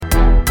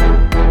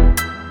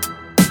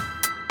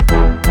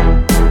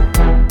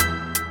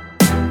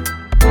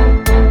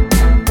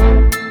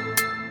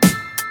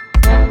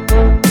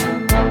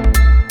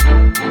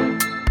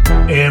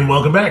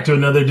welcome back to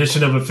another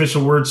edition of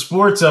Official Word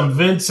Sports. I'm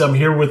Vince. I'm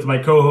here with my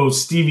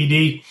co-host Stevie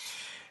D.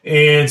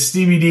 And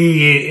Stevie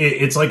D,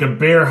 it's like a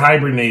bear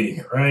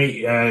hibernating,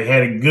 right?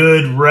 Had a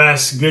good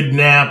rest, good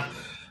nap.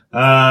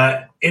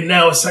 And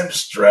now it's time to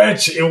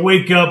stretch and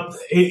wake up.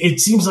 It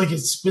seems like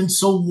it's been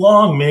so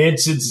long, man,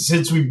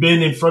 since we've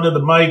been in front of the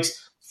mics,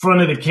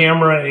 front of the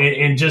camera,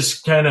 and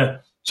just kind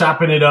of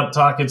chopping it up,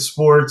 talking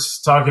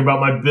sports, talking about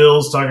my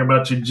Bills, talking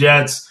about your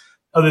Jets,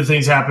 other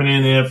things happening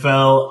in the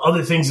NFL,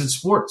 other things in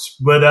sports.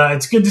 But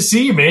it's good to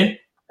see you, man.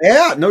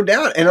 Yeah, no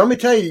doubt. And let me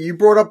tell you, you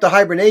brought up the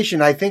hibernation.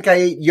 I think I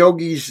ate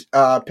Yogi's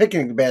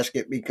picnic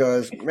basket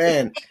because,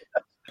 man.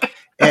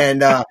 And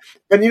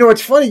but you know,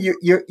 it's funny.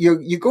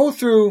 You go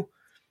through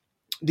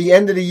the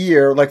end of the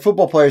year, like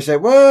football players say,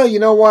 well, you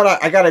know what?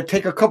 I got to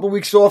take a couple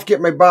weeks off,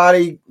 get my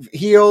body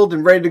healed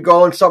and ready to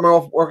go, and start my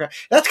off workout.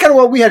 That's kind of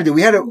what we had to do.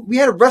 We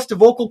had to rest the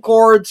vocal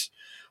cords,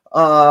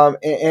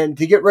 and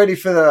to get ready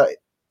for the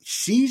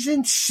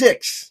season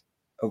 6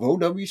 of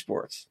OW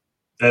Sports.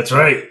 That's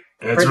right.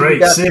 That's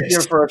right.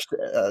 Six for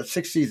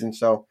sixth season,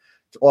 so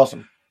it's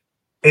awesome.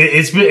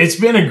 It's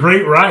been a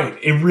great ride.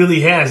 It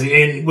really has.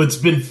 And what's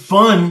been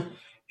fun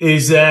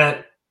is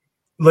that,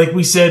 like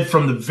we said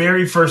from the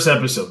very first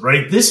episode,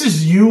 right? This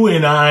is you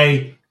and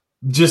I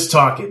just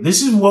talking.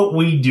 This is what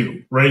we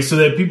do, right? So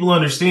that people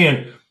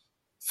understand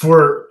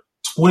for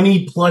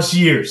 20 plus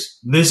years,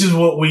 this is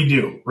what we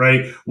do,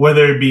 right?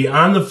 Whether it be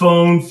on the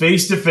phone,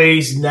 face to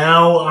face,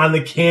 now on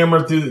the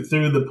camera through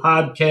the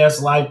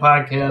podcast,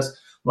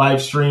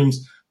 live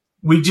streams,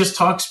 we just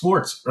talk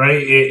sports,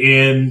 right?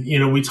 And, you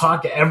know, we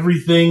talk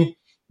everything.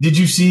 Did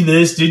you see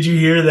this? Did you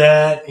hear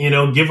that? You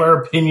know, give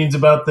our opinions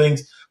about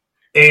things.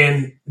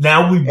 And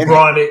now we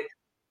brought it.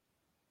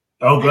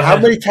 Oh, go ahead.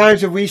 How many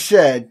times have we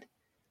said,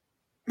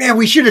 man,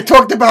 we should have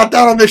talked about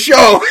that on the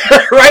show,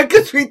 right?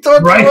 Because we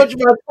talked so much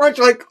about sports,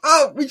 like,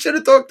 oh, we should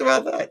have talked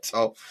about that.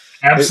 So,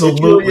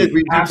 absolutely,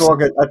 we do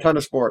talk a ton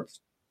of sports.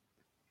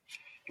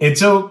 And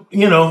so,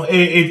 you know,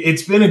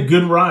 it's been a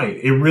good ride.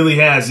 It really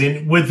has.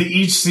 And with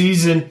each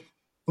season,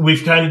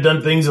 we've kind of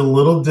done things a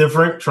little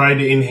different, tried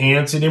to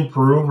enhance and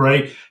improve,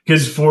 right?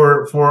 Because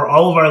for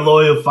all of our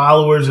loyal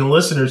followers and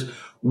listeners,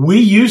 we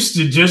used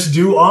to just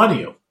do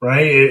audio.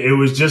 Right. It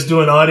was just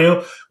doing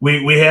audio.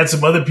 We had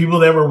some other people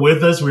that were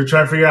with us. We were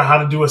trying to figure out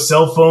how to do a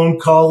cell phone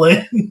call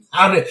in,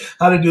 how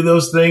to do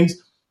those things.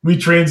 We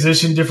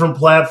transitioned different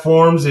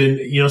platforms and,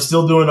 you know,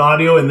 still doing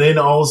audio. And then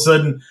all of a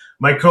sudden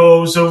my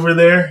co-host over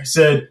there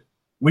said,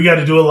 we got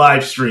to do a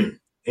live stream.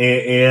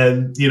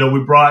 And you know,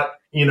 we brought,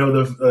 you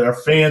know, our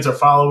fans, our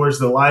followers,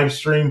 the live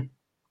stream.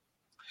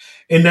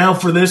 And now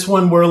for this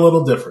one, we're a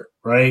little different,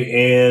 right?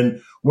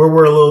 And where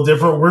we're a little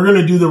different, we're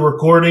going to do the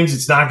recordings.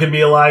 It's not going to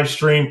be a live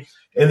stream.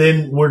 And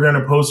then we're going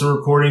to post the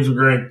recordings. We're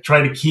going to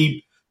try to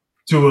keep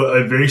to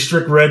a very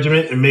strict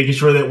regimen and making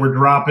sure that we're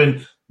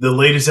dropping the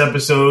latest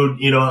episode,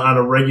 you know, on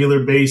a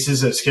regular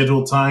basis at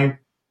scheduled time.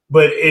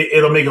 But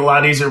it'll make it a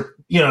lot easier,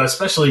 you know,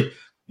 especially,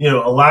 you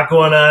know, a lot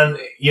going on,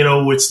 you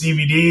know, with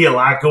Stevie D, a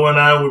lot going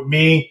on with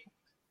me.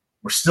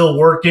 We're still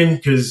working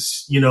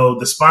because, you know,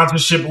 the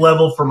sponsorship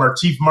level from our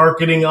chief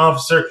marketing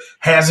officer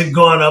hasn't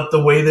gone up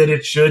the way that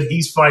it should.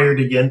 He's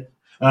fired again.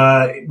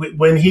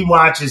 When he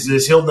watches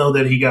this, he'll know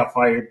that he got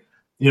fired.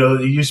 You know,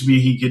 it used to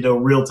be he could know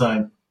real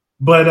time,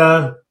 but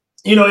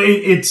you know,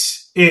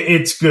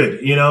 it's good.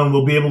 You know, and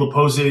we'll be able to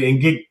post it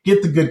and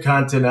get the good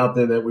content out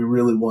there that we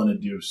really want to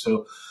do.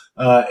 So,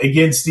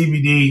 again,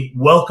 Stevie D,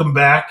 welcome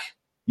back.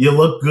 You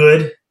look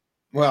good.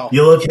 Well,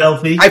 you look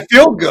healthy. I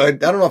feel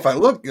good. I don't know if I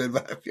look good,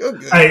 but I feel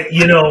good.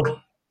 You know,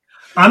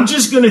 I'm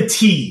just going to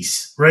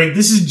tease, right?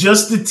 This is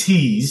just a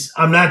tease.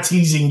 I'm not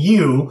teasing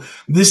you.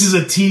 This is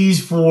a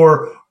tease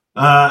for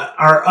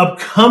our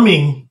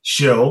upcoming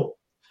show.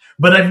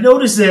 But I've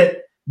noticed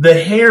that the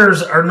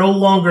hairs are no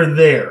longer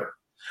there.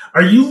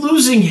 Are you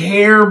losing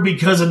hair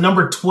because of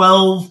number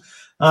 12?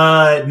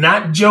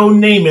 Not Joe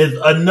Namath.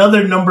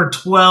 Another number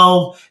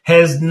 12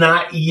 has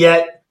not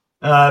yet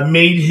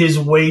made his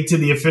way to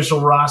the official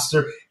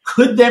roster.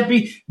 Could that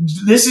be?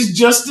 This is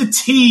just a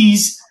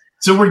tease,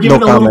 so we're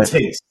giving a little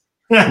taste.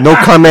 No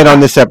comment on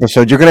this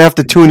episode. You're going to have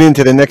to tune in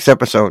to the next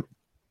episode.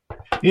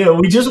 Yeah,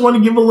 we just want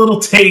to give a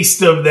little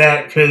taste of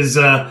that because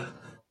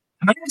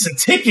time's a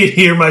ticket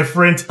here, my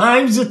friend.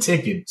 Time's a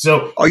ticket.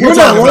 So you're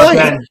not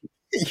lying.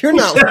 You're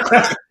not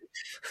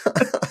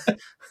lying.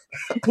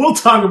 We'll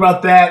talk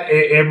about that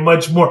and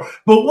much more.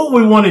 But what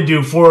we want to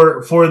do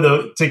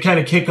to kind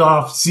of kick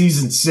off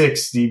season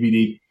 6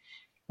 DVD,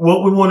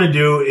 what we want to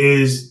do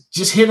is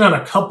just hit on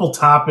a couple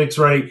topics,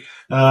 right?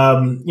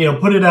 You know,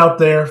 put it out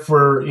there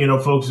for, you know,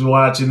 folks to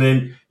watch, and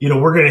then, you know,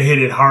 we're going to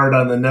hit it hard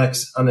on the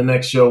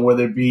next show,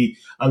 whether it be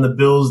on the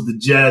Bills, the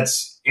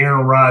Jets,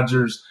 Aaron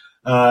Rodgers,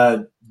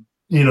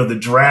 you know, the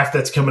draft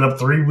that's coming up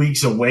 3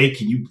 weeks away.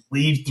 Can you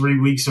believe 3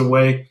 weeks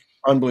away?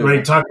 Unbelievable.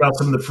 Right. Talk about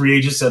some of the free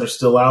agents that are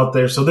still out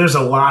there. So there's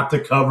a lot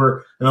to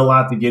cover and a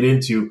lot to get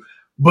into.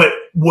 But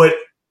what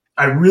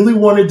I really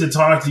wanted to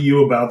talk to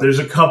you about, there's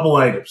a couple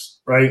items,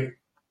 right?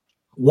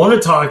 Want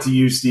to talk to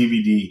you,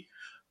 Stevie D,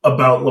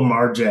 about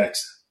Lamar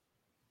Jackson.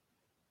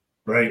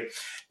 right?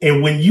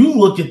 And when you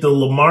look at the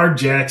Lamar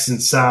Jackson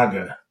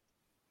saga,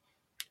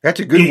 That's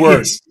a good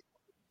word.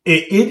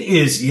 It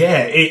is,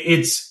 yeah.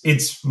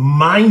 It's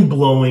mind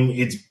blowing.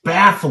 It's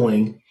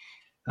baffling,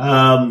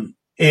 and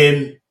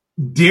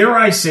dare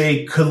I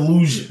say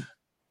collusion?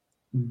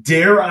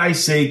 Dare I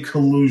say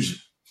collusion?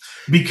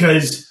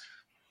 Because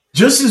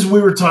just as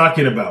we were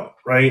talking about,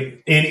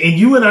 right? And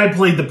you and I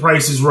played the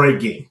Price is Right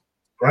game,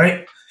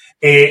 right?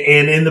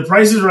 And in the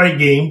Price is Right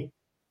game,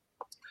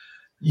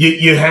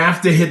 you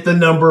have to hit the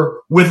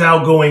number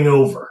without going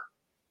over,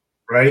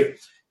 right?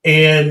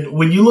 And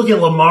when you look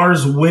at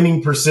Lamar's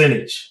winning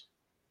percentage,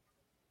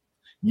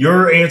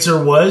 your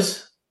answer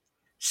was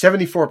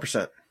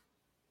 74%.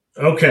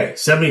 Okay,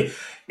 70.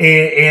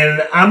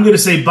 And I'm going to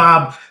say,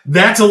 Bob,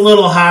 that's a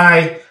little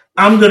high.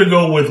 I'm going to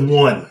go with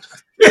 $1.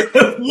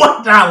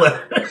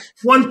 $1.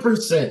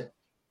 1%.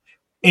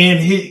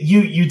 And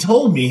you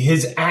told me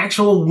his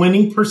actual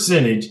winning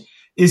percentage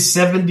is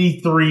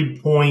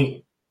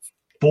 73.4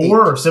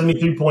 or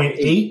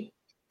 73.8.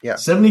 Yeah.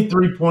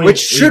 73.8. Which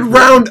should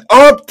round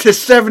up to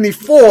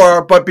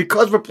 74, but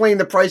because we're playing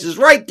the Price is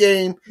Right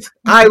game,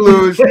 I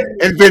lose,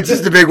 and Vince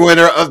is the big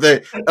winner of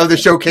the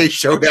Showcase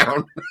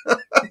Showdown.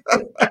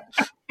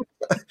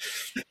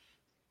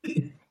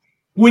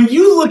 When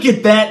you look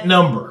at that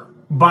number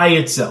by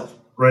itself,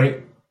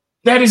 right?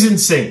 That is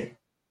insane.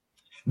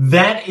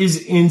 That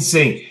is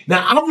insane.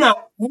 Now, I'm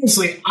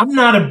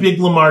not a big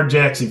Lamar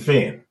Jackson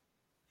fan,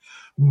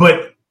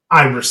 but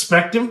I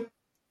respect him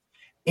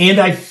and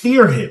I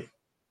fear him,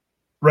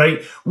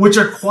 right? Which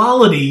are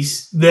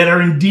qualities that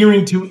are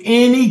endearing to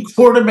any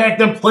quarterback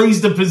that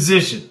plays the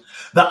position.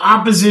 The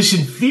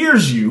opposition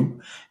fears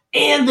you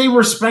and they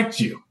respect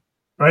you,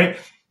 right?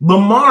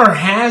 Lamar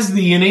has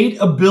the innate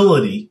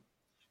ability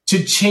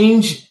to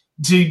change,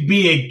 to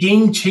be a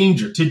game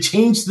changer, to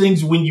change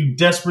things when you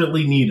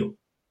desperately need them,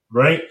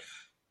 right?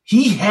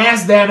 He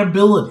has that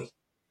ability.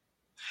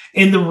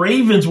 And the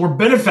Ravens were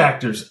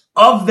benefactors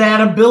of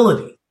that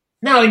ability.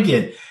 Now,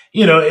 again,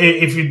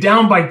 if you're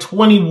down by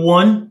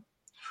 21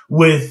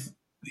 with,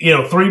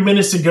 3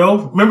 minutes to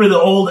go, remember the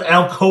old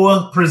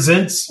Alcoa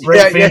Presents,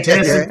 right?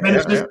 Fantastic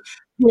finishes.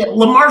 Yeah,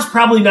 Lamar's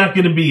probably not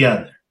going to be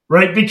on there,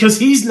 right? Because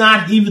he's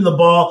not heaving the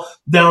ball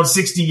down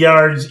 60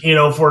 yards,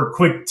 for a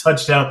quick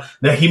touchdown.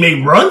 Now, he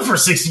may run for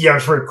 60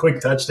 yards for a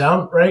quick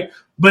touchdown, right?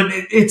 But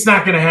it's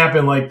not going to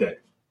happen like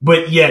that.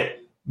 But yet,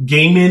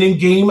 game in and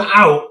game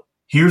out,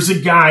 here's a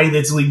guy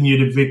that's leading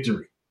you to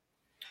victory.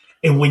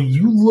 And when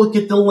you look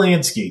at the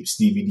landscape,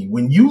 Stevie D,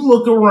 when you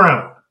look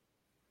around,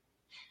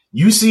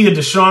 you see a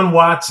Deshaun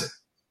Watson.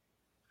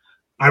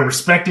 I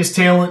respect his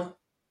talent,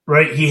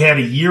 right? He had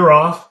a year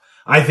off.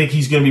 I think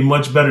he's going to be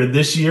much better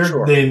this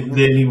year than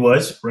he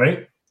was,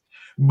 right?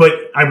 But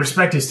I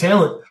respect his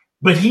talent,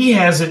 but he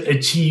hasn't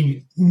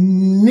achieved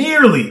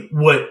nearly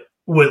what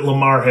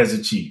Lamar has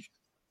achieved.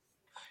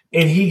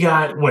 And he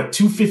got,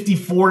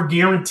 254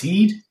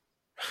 guaranteed?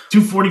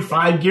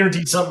 245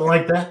 guaranteed, something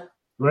like that,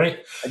 right?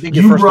 I think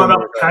you brought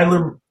up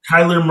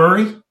Kyler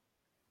Murray,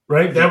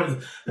 right?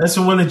 That's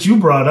the one that you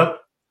brought up.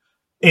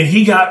 And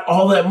he got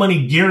all that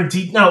money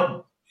guaranteed.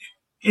 Now,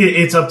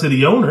 it's up to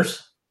the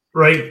owners,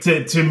 right,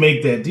 to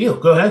make that deal.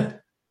 Go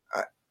ahead.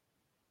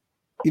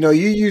 You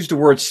used the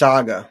word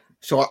saga.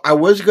 So I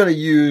was going to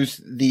use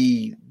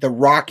the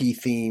Rocky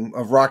theme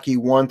of Rocky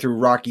 1 through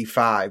Rocky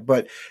 5.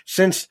 But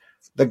since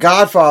the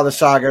Godfather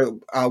saga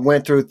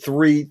went through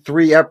three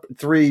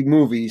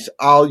movies,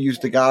 I'll use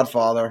the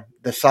Godfather,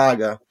 the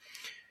saga.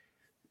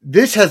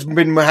 This has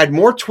had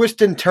more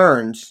twists and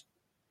turns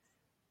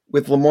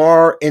with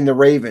Lamar and the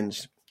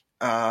Ravens,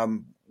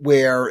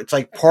 where it's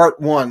like part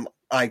one,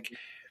 like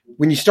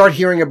when you start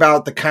hearing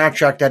about the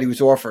contract that he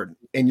was offered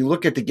and you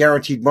look at the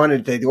guaranteed money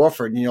that they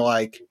offered and you're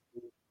like,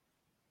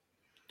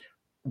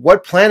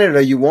 what planet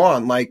are you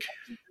on? Like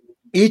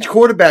each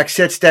quarterback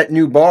sets that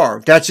new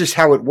bar. That's just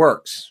how it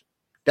works.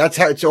 That's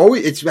how it's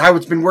how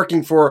it's been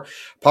working for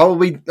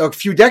probably a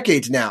few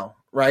decades now,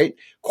 right?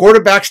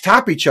 Quarterbacks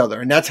top each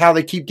other and that's how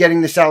they keep getting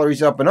the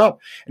salaries up and up.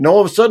 And all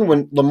of a sudden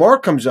when Lamar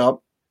comes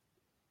up,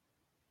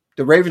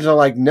 the Ravens are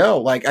like, no.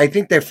 Like, I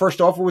think their first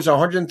offer was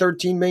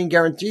 $113 million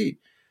guaranteed.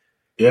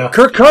 Yeah.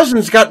 Kirk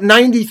Cousins got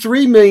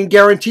 $93 million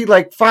guaranteed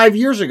like 5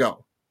 years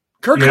ago.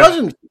 Kirk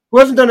Cousins, who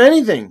hasn't done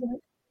anything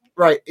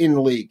right in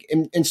the league.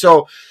 And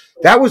so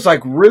that was like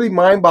really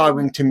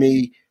mind-boggling to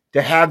me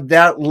to have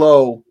that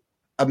low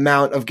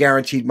amount of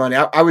guaranteed money.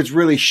 I was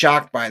really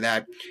shocked by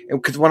that.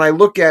 Because when I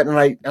look at, and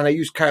I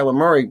use Kyler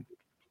Murray,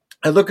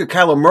 I look at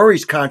Kyler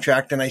Murray's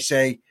contract and I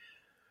say,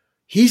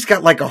 he's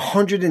got like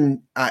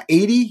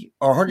 180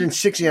 or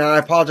 160, and I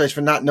apologize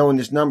for not knowing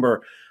this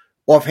number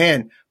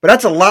offhand, but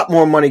that's a lot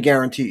more money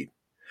guaranteed.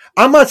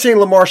 I'm not saying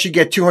Lamar should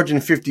get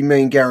 $250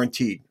 million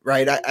guaranteed,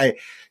 right?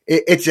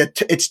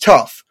 It's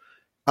tough.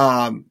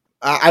 I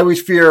always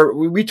fear,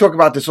 we talk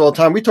about this all the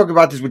time. We talk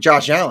about this with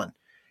Josh Allen.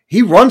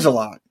 He runs a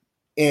lot,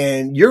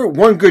 and you're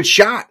one good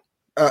shot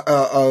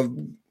of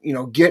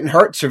getting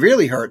hurt,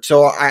 severely hurt.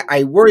 So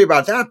I worry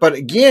about that. But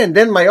again,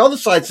 then my other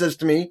side says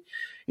to me,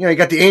 you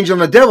got the angel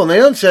and the devil. And the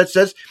other side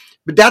says,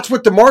 But that's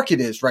what the market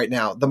is right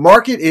now. The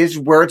market is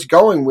where it's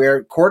going,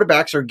 where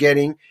quarterbacks are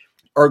going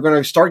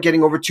to start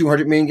getting over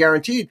 200 million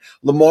guaranteed.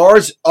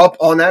 Lamar's up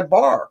on that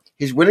bar.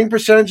 His winning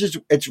percentage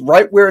it's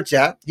right where it's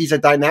at. He's a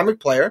dynamic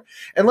player.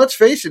 And let's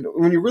face it,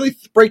 when you really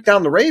break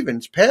down the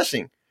Ravens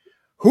passing,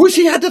 who's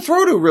he had to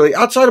throw to really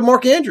outside of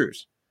Mark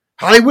Andrews?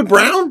 Hollywood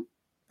Brown?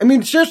 I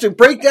mean, seriously,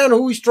 break down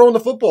who he's throwing the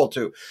football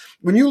to.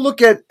 When you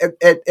look at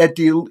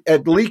the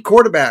elite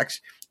quarterbacks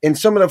and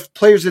some of the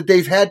players that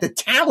they've had, the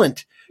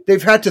talent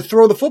they've had to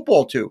throw the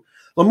football to,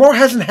 Lamar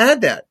hasn't had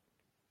that.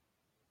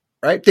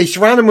 Right? They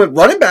surround him with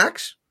running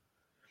backs,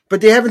 but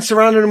they haven't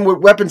surrounded him with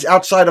weapons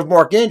outside of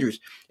Mark Andrews.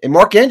 And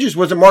Mark Andrews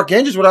wasn't Mark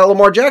Andrews without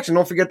Lamar Jackson.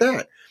 Don't forget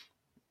that.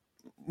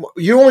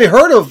 You only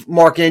heard of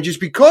Mark Andrews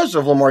because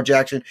of Lamar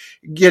Jackson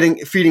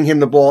feeding him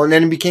the ball, and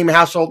then he became a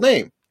household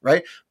name,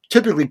 right?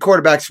 Typically,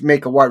 quarterbacks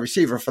make a wide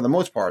receiver for the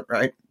most part,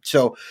 right?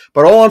 So,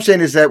 but all I'm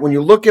saying is that when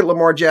you look at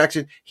Lamar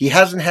Jackson, he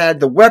hasn't had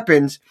the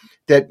weapons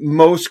that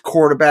most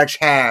quarterbacks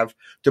have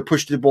to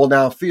push the ball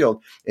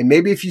downfield. And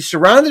maybe if you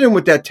surrounded him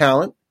with that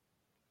talent,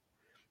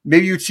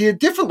 maybe you'd see a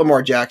different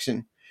Lamar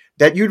Jackson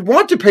that you'd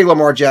want to pay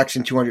Lamar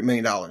Jackson $200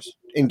 million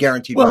in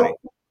guaranteed money.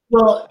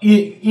 Well,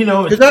 you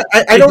know, because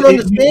I don't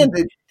understand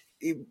it.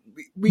 You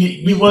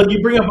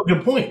bring up a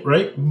good point,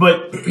 right?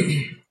 But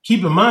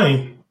keep in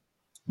mind,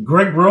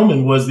 Greg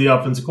Roman was the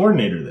offensive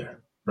coordinator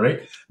there,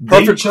 right?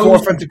 Perfect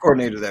offensive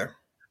coordinator there.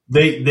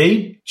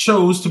 They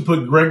chose to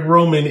put Greg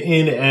Roman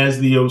in as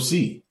the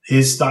OC.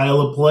 His style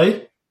of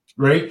play,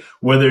 right?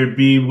 Whether it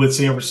be with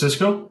San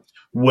Francisco,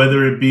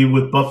 whether it be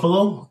with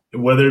Buffalo,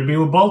 whether it be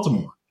with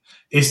Baltimore,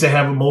 is to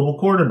have a mobile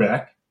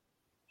quarterback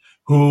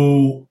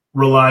who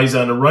relies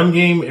on a run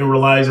game and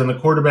relies on the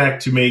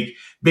quarterback to make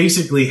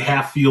basically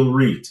half field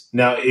reads.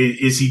 Now,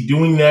 is he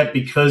doing that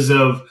because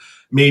of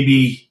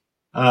maybe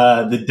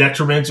the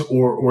detriment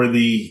or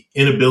the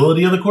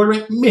inability of the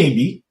quarterback?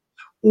 Maybe.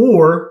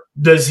 Or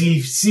does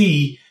he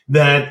see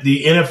that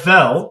the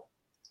NFL,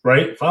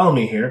 right? Follow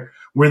me here,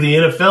 where the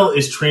NFL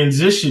is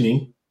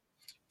transitioning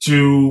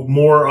to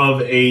more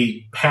of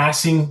a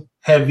passing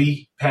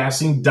heavy,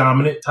 passing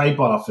dominant type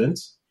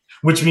offense,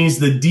 which means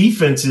the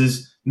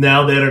defenses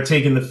now that are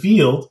taking the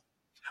field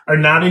are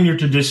not in your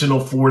traditional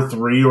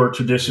 4-3 or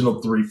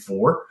traditional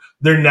 3-4.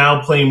 They're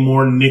now playing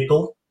more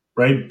nickel,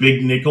 right?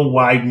 Big nickel,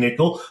 wide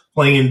nickel,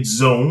 playing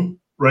zone,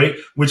 right?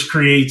 Which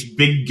creates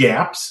big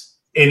gaps.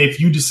 And if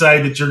you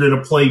decide that you're going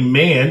to play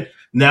man,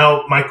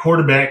 now my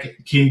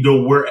quarterback can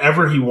go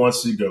wherever he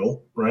wants to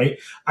go, right?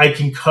 I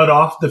can cut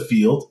off the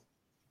field.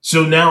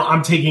 So now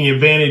I'm taking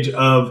advantage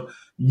of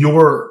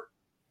your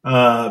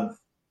willingness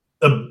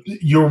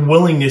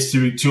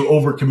to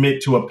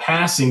overcommit to a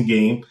passing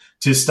game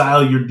to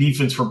style your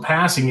defense for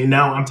passing, and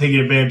now I'm taking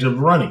advantage of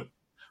running,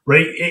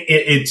 right?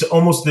 It's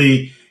almost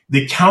the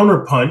counter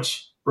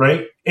punch,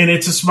 right? And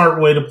it's a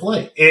smart way to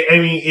play. I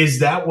mean, is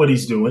that what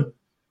he's doing?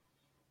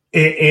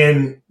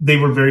 And they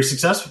were very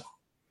successful,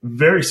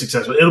 very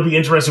successful. It'll be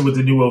interesting with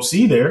the new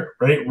OC there,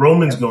 right?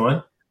 Roman's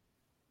gone.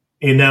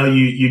 And now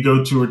you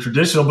go to a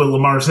traditional, but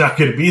Lamar's not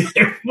going to be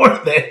there for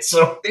that.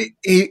 So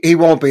he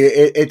won't be.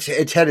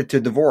 It's headed to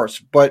divorce.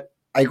 But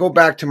I go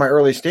back to my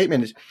earlier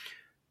statement: is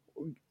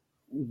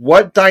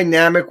what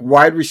dynamic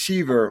wide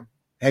receiver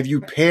have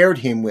you paired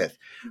him with?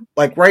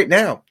 Like right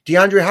now,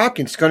 DeAndre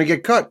Hopkins is going to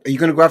get cut. Are you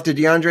going to go after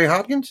DeAndre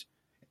Hopkins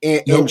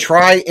and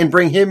try and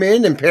bring him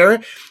in and pair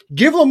him?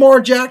 Give Lamar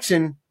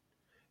Jackson.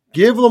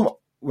 We're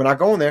not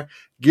going there.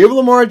 Give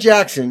Lamar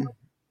Jackson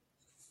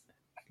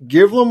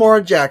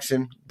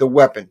the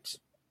weapons.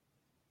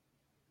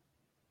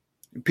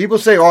 People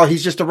say, oh,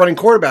 he's just a running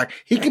quarterback.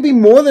 He can be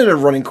more than a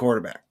running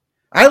quarterback.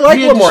 I like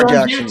Lamar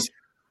Jackson.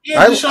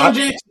 Yeah, Deshaun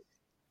Jackson.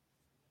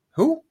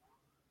 Who?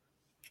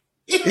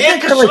 Isn't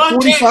that guy like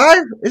 45?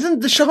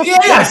 Isn't Deshaun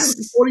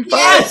Jackson 45?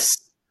 Yes.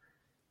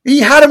 He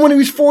had him when he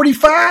was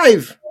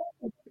 45,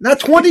 not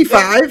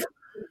 25.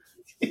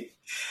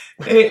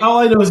 Hey, all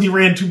I know is he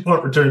ran 2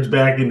 punt returns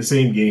back in the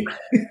same game.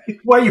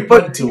 Why are you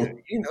punting to him?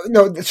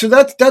 So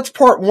that's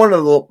part one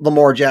of the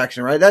Lamar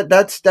Jackson, right?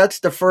 That's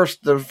the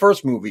first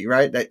movie,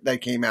 right? That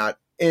came out,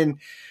 and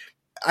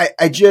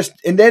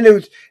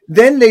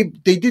then they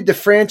did the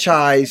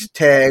franchise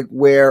tag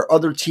where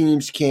other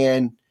teams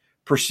can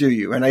pursue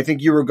you, and I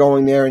think you were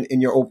going there in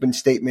your open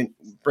statement,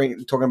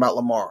 talking about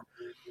Lamar.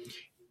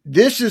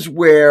 This is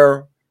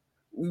where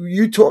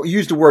you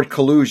use the word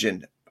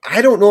collusion.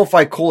 I don't know if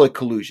I call it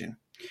collusion.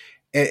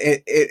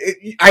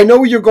 I know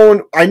where you're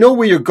going. I know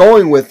where you're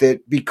going with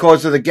it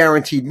because of the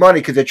guaranteed money,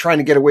 because they're trying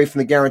to get away from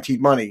the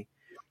guaranteed money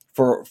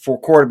for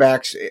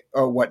quarterbacks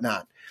or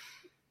whatnot.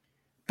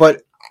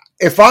 But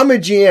if I'm a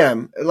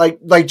GM, like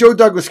Joe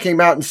Douglas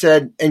came out and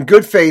said, in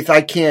good faith,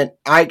 I'm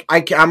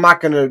not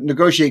going to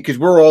negotiate because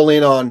we're all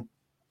in on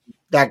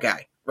that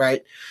guy,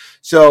 right?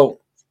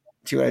 So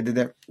see what I did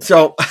there.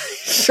 So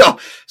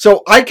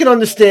I can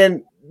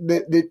understand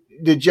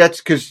the Jets,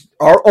 because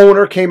our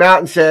owner came out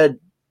and said,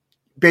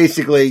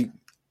 basically,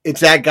 it's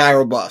that guy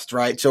or bust,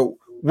 right? So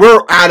we're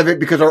out of it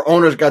because our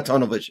owner's got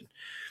tunnel vision,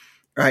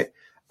 right?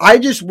 I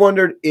just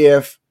wondered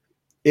if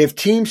if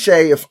teams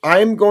say, if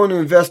I'm going to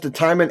invest the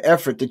time and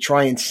effort to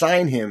try and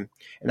sign him,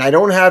 and I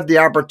don't have the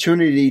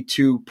opportunity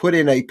to put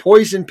in a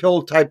poison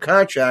pill type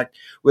contract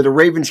where the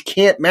Ravens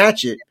can't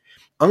match it,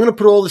 I'm going to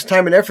put all this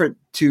time and effort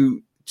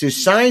to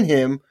sign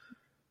him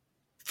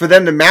for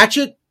them to match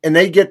it, and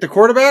they get the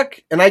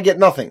quarterback, and I get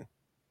nothing.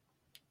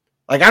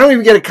 Like, I don't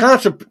even get a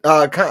constant,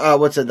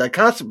 what's the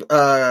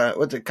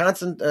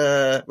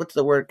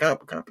word?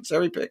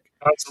 Compensatory pick?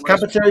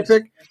 Compensatory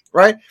pick,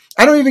 right?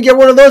 I don't even get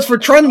one of those for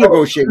trying to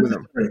negotiate with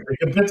him. A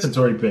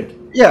compensatory pick.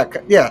 Yeah.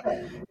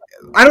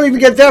 I don't even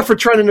get that for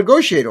trying to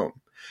negotiate him.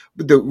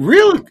 But the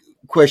real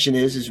question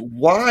is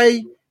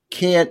why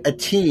can't a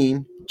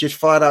team just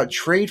flat out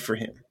trade for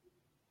him?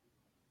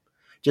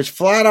 Just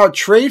flat out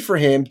trade for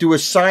him, do a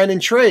sign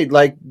and trade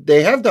like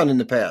they have done in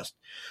the past.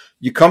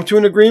 You come to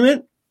an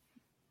agreement,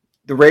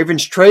 the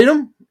Ravens trade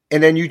him,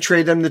 and then you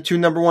trade them the 2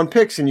 number 1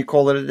 picks and you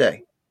call it a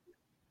day.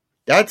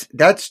 That's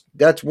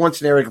one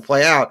scenario to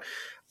play out.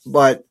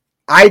 But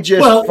I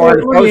just find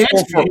if I was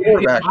going for a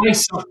quarterback.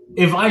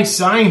 If I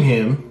sign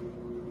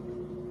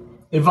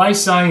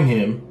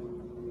him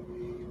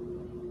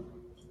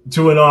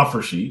to an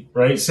offer sheet,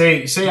 right?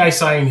 Say I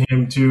sign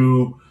him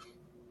to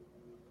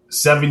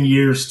 7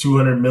 years,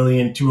 $200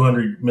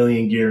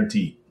 million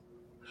guaranteed.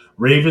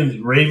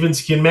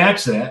 Ravens can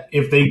match that.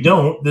 If they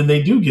don't, then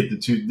they do get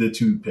the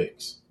two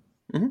picks.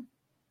 Mm-hmm.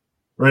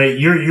 Right?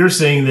 You're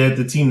saying that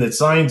the team that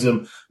signs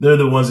them, they're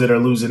the ones that are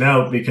losing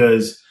out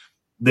because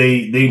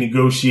they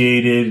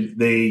negotiated,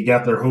 they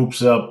got their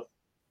hopes up,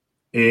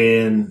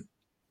 and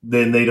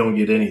then they don't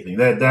get anything.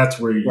 That's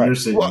where you're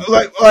saying. Well,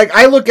 like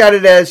I look at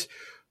it as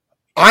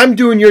I'm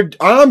doing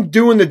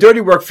the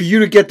dirty work for you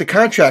to get the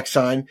contract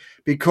signed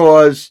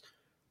because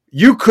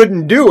you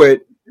couldn't do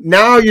it.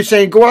 Now you're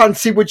saying go out and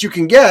see what you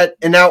can get,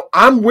 and now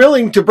I'm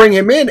willing to bring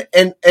him in,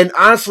 and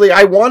honestly,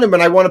 I want him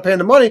and I want to pay him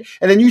the money,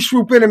 and then you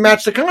swoop in and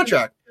match the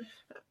contract,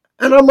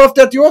 and I'm left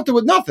at the altar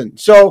with nothing.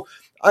 So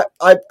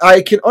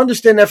I can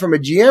understand that from a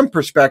GM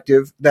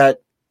perspective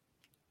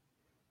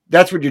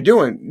that's what you're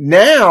doing.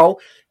 Now,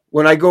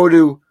 when I go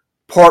to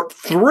part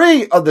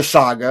 3 of the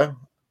saga,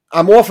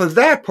 I'm off of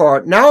that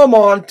part. Now I'm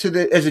on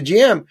to as a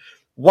GM,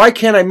 why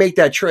can't I make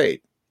that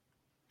trade?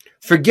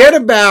 Forget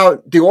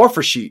about the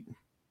offer sheet.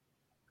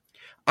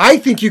 I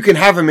think you can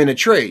have him in a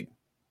trade.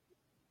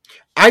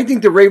 I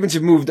think the Ravens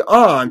have moved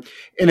on,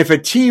 and if a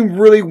team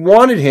really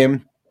wanted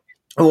him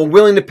and were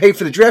willing to pay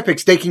for the draft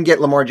picks, they can get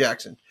Lamar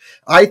Jackson.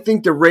 I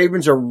think the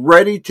Ravens are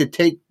ready to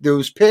take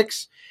those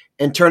picks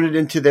and turn it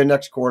into their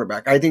next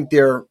quarterback. I think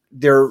they're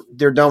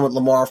done with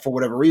Lamar for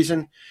whatever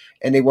reason,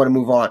 and they want to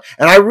move on.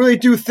 And I really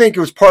do think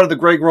it was part of the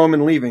Greg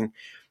Roman leaving.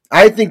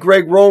 I think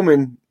Greg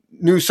Roman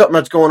knew something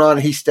that's going on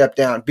and he stepped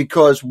down,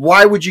 because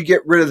why would you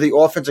get rid of the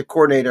offensive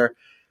coordinator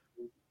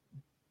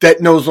that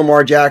knows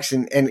Lamar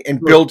Jackson and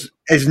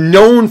is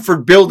known for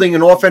building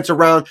an offense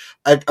around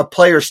a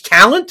player's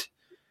talent,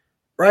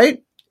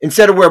 right?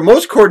 Instead of where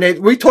most coordinators,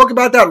 we talk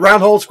about that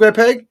round hole, square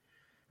peg,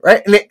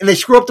 right? And they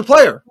screw up the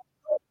player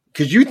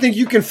because you think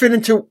you can fit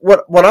into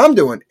what I'm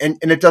doing, and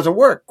it doesn't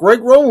work.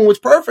 Greg Roman was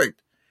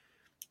perfect.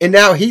 And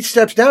now he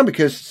steps down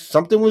because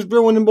something was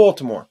brewing in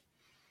Baltimore.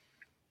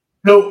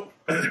 So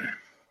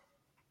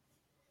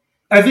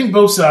I think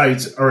both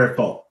sides are at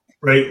fault.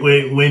 Right,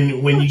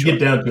 when you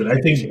get down to it,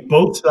 I think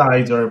both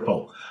sides are at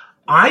fault.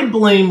 I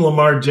blame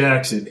Lamar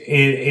Jackson,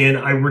 and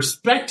I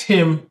respect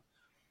him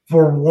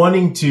for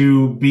wanting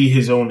to be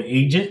his own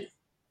agent,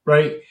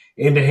 right,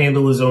 and to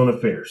handle his own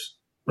affairs,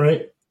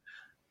 right.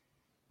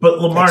 But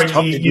Lamar,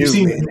 you've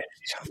seen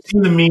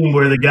the meme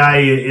where the guy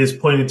is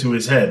pointing to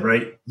his head,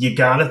 right? You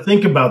got to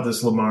think about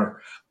this,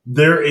 Lamar.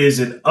 There is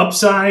an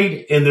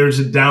upside and there's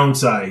a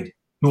downside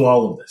to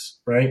all of this,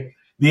 right?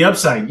 The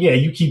upside, yeah,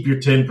 you keep your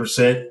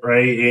 10%,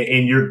 right,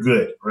 and you're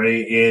good,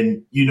 right,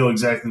 and you know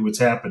exactly what's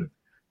happening.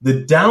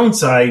 The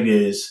downside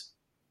is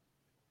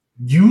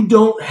you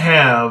don't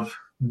have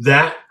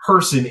that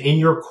person in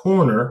your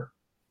corner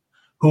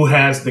who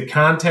has the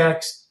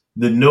contacts,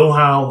 the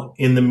know-how,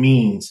 and the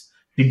means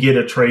to get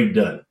a trade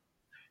done.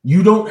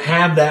 You don't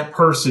have that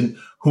person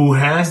who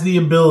has the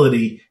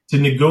ability to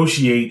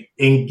negotiate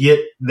and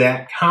get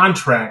that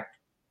contract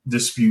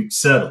dispute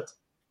settled,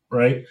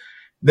 right?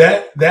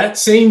 That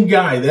same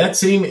guy, that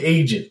same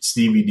agent,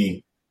 Stevie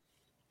D,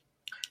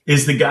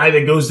 is the guy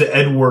that goes to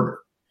Ed Werder.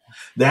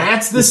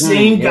 That's the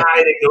same guy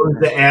that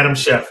goes to Adam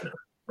Schefter,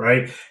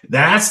 right?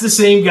 That's the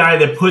same guy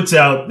that puts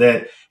out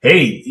that,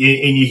 hey,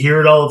 and you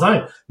hear it all the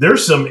time,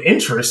 there's some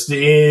interest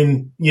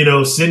in,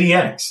 City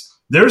X.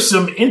 There's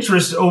some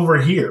interest over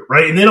here,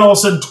 right? And then all of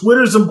a sudden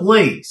Twitter's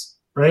ablaze,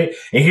 right?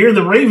 And here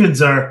the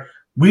Ravens are,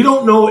 we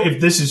don't know if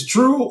this is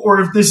true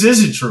or if this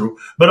isn't true,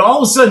 but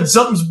all of a sudden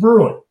something's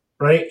brewing.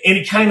 Right? And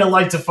it kind of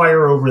lights a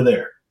fire over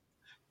there.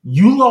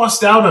 You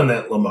lost out on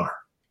that, Lamar,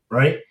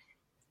 right?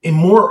 And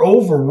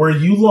moreover, where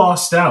you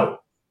lost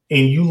out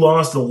and you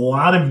lost a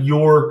lot of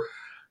your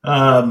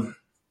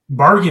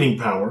bargaining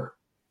power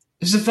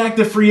is the fact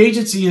that free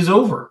agency is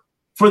over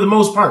for the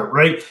most part,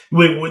 right?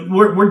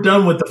 We're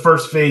done with the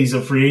first phase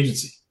of free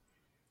agency.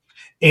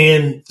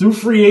 And through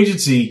free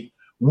agency,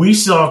 we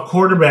saw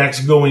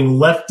quarterbacks going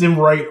left and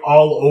right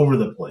all over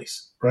the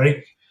place,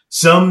 right?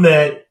 Some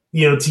that,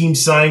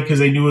 teams signed because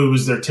they knew it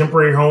was their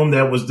temporary home,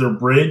 that was their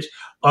bridge.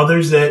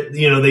 Others that,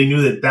 they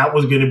knew that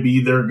was going to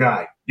be their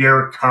guy.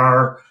 Derek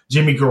Carr,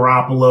 Jimmy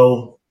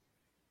Garoppolo,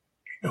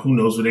 who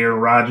knows with Aaron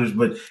Rodgers,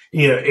 but,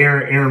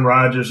 Aaron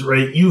Rodgers,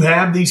 right? You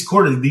have these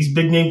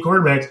big name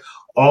quarterbacks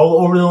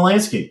all over the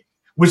landscape,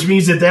 which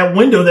means that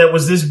window that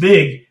was this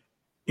big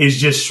is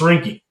just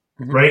shrinking.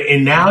 Right.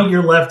 And now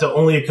you're left to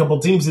only a couple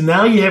teams. And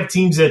now you have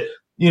teams that,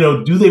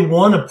 do they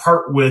want to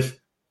part with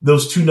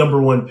those 2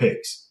 number 1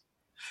 picks?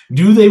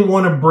 Do they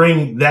want to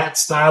bring that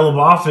style of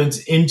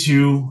offense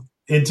into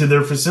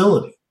their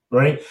facility?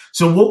 Right.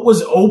 So what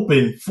was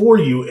open for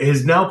you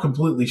is now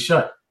completely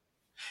shut.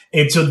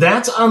 And so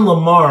that's on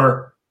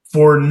Lamar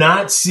for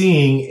not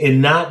seeing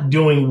and not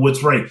doing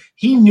what's right.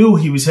 He knew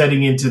he was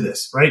heading into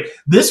this, right?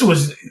 This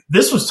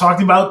was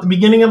talked about at the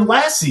beginning of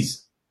last season.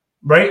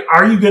 Right?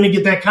 Are you going to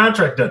get that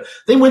contract done?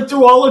 They went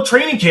through all of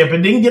training camp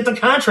and didn't get the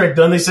contract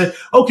done. They said,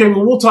 okay,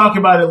 well, we'll talk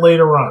about it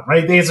later on,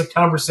 right? They had some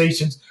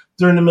conversations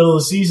during the middle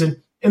of the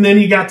season. And then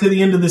he got to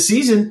the end of the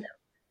season.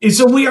 And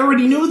so we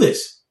already knew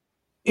this.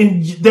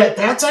 And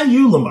that's on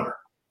you, Lamar,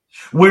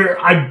 where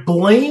I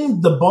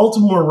blame the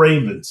Baltimore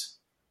Ravens.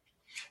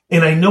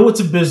 And I know it's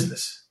a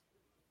business,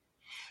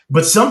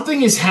 but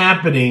something is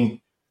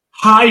happening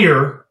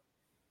higher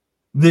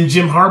than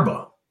Jim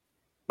Harbaugh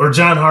or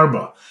John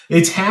Harbaugh.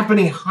 It's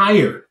happening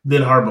higher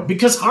than Harbaugh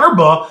because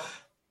Harbaugh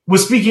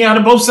was speaking out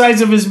of both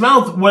sides of his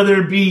mouth,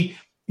 whether it be,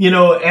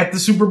 at the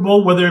Super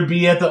Bowl, whether it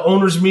be at the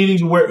owners'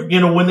 meetings where,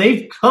 when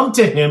they come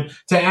to him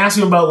to ask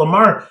him about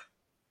Lamar,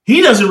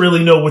 he doesn't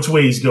really know which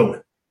way he's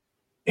going.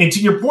 And to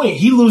your point,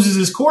 he loses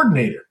his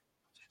coordinator.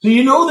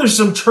 So, there's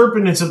some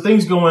chirping and some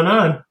things going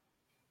on.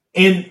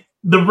 And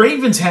the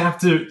Ravens have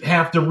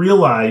to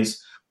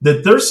realize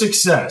that their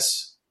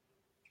success,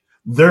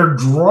 their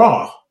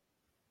draw,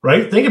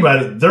 right? Think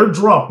about it. Their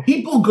draw.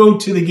 People go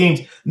to the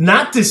games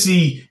not to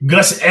see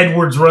Gus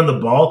Edwards run the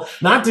ball,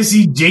 not to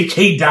see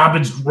J.K.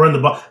 Dobbins run the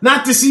ball,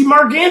 not to see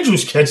Mark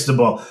Andrews catch the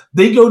ball.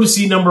 They go to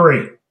see number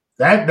 8.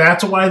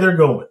 That's why they're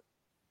going,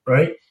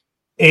 right?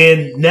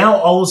 And now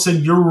all of a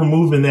sudden you're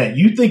removing that.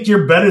 You think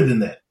you're better than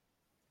that.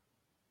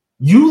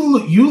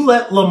 You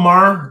let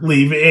Lamar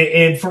leave,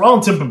 and for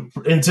all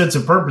intents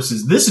and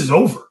purposes, this is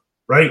over,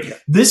 right? Yeah.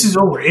 This is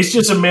over. It's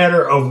just a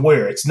matter of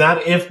where. It's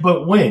not if,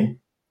 but when.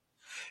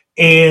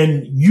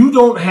 And you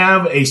don't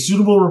have a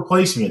suitable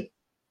replacement.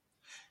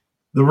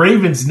 The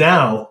Ravens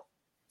now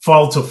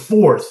fall to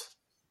 4th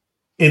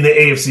in the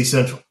AFC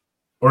Central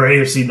or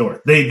AFC North.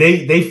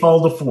 They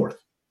fall to 4th,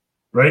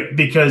 right?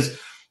 Because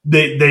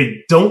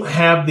they don't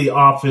have the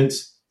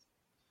offense.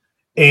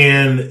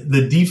 And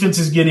the defense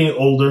is getting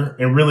older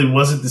and really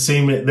wasn't the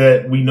same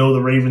that we know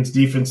the Ravens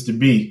defense to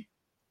be.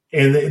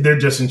 And they're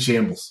just in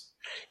shambles.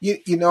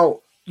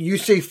 You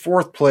say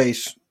 4th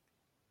place,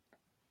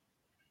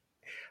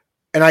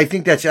 and I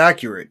think that's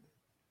accurate.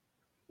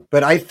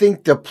 But I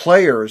think the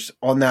players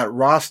on that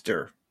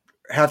roster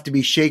have to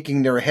be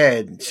shaking their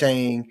head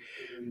saying,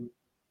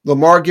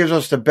 Lamar gives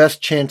us the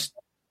best chance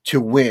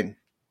to win.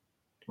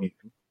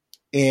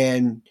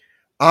 And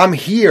I'm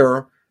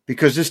here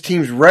because this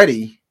team's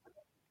ready.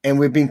 And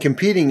we've been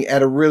competing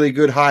at a really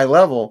good high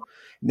level.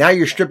 Now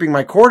you're stripping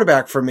my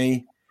quarterback from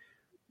me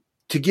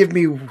to give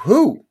me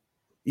who?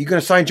 You going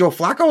to sign Joe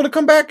Flacco to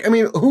come back? I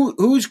mean,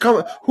 who's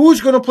coming?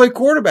 Who's going to play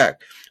quarterback?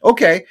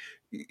 Okay,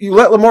 you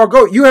let Lamar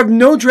go. You have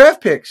no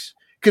draft picks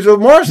because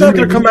Lamar's not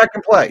going to come back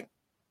and play.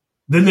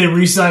 Didn't they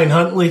re-sign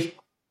Huntley?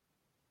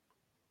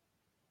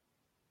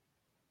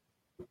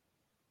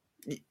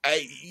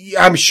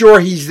 I'm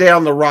sure he's there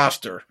on the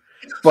roster,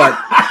 but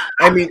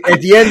I mean, at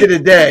the end of the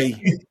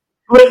day.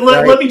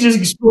 Let me just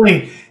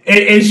explain.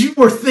 As you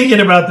were thinking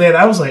about that,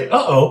 I was like,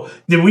 uh-oh,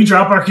 did we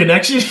drop our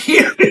connection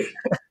here?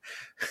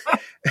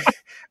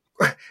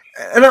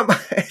 And go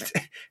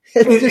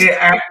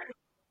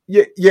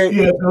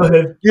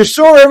ahead. You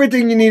saw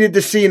everything you needed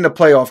to see in the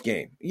playoff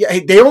game. Yeah,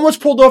 they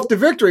almost pulled off the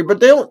victory, but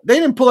they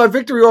didn't pull that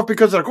victory off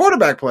because of the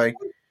quarterback play.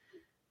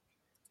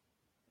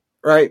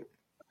 Right?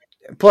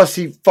 Plus,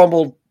 he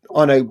fumbled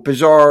on a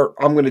bizarre,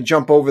 I'm going to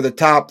jump over the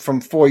top from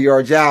 4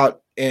 yards out.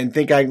 And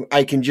think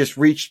I can just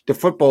reach the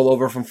football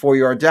over from 4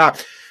 yards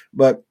out.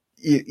 But,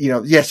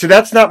 so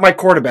that's not my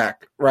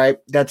quarterback, right?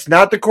 That's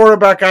not the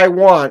quarterback I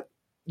want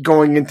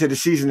going into the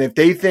season. If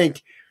they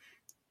think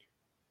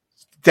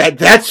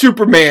that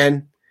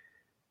Superman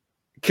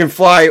can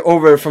fly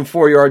over from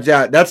 4 yards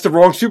out, that's the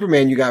wrong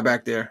Superman you got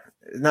back there.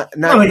 Not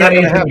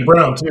Anthony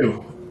Brown,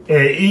 too.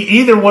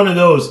 Either one of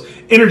those.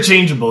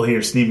 Interchangeable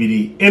here, Stevie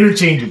D.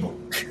 Interchangeable.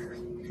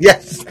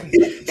 Yes.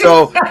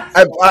 So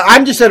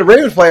I'm just a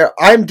Ravens player.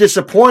 I'm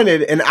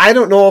disappointed, and I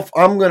don't know if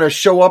I'm going to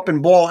show up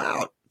and ball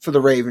out for the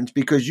Ravens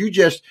because you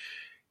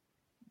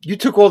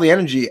took all the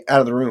energy out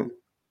of the room.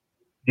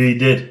 Yeah,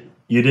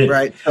 you did.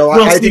 Right. So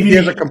I think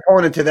there's a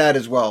component to that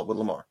as well with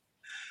Lamar.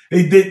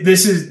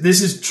 This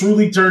is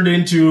truly turned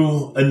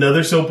into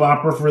another soap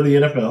opera for the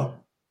NFL,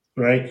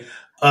 right?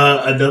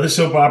 another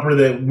soap opera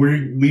that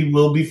we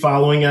will be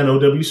following on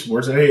OW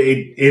Sports.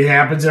 It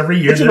happens every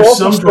year. It's an There's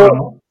awful some story.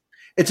 drama.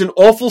 It's an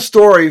awful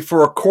story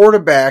for a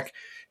quarterback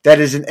that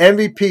is an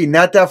MVP,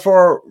 not that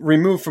far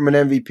removed from an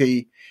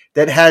MVP,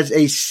 that has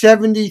a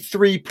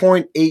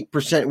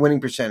 73.8%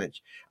 winning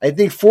percentage. I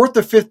think fourth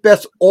or fifth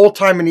best all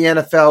time in the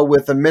NFL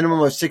with a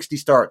minimum of 60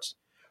 starts.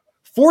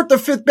 Fourth or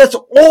fifth best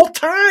all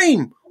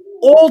time.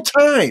 All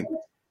time.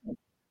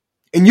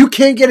 And you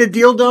can't get a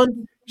deal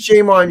done?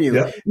 Shame on you.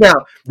 Yep. Now,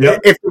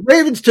 Yep. if the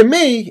Ravens, to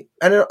me,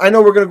 I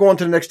know we're going to go on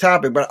to the next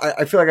topic, but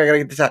I feel like I got to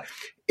get this out.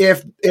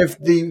 If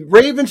the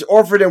Ravens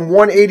offered him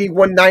 180,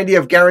 190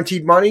 of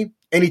guaranteed money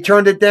and he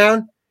turned it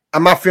down,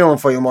 I'm not feeling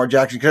for you, Lamar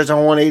Jackson, because I'm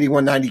 180,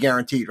 190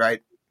 guaranteed,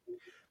 right?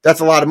 That's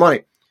a lot of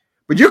money.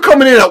 But you're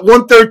coming in at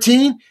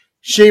 113.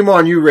 Shame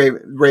on you,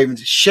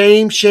 Ravens.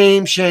 Shame,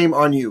 shame, shame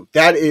on you.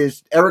 That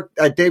is Eric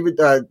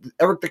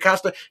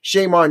DaCosta.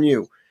 Shame on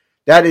you.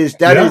 That is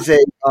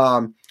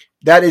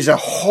a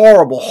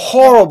horrible,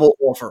 horrible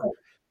offer.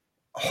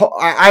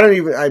 I don't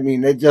even. I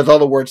mean, there's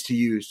other words to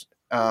use,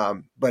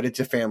 but it's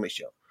a family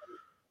show.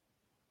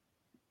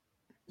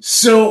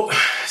 So,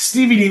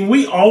 Stevie D,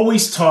 we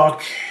always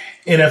talk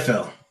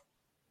NFL.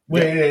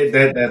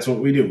 That's what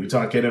we do. We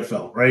talk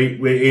NFL, right?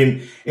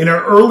 In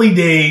our early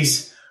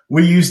days,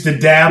 we used to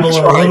dabble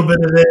in a little bit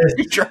of this,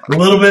 a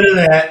little bit of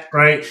that,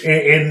 right?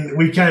 And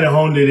we kind of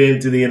honed it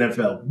into the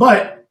NFL.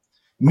 But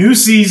new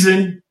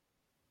season,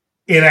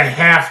 and I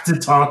have to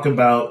talk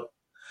about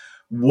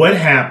what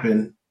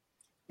happened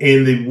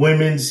in the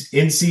women's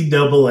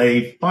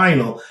NCAA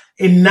final,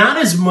 and not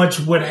as much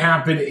what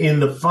happened in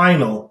the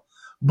final,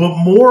 but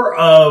more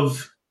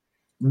of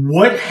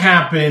what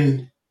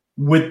happened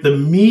with the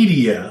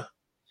media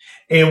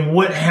and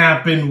what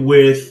happened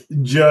with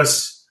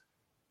just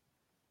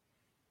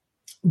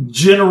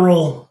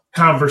general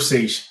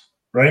conversation,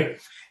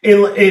 right?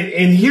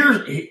 And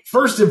here,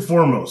 first and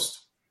foremost,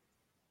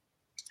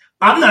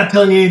 I'm not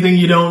telling you anything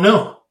you don't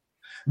know.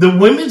 The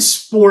women's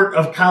sport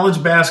of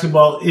college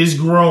basketball is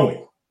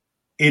growing.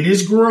 It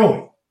is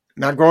growing.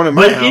 Not growing in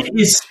my house. But it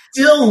is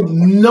still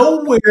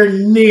nowhere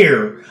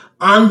near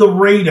on the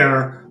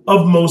radar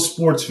of most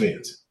sports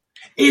fans.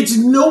 It's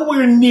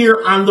nowhere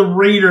near on the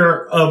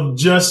radar of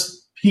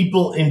just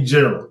people in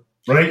general,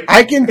 right?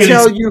 I can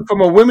tell you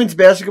from a women's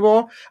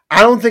basketball,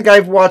 I don't think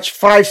I've watched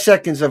 5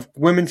 seconds of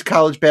women's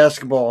college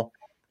basketball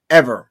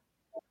ever.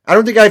 I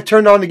don't think I've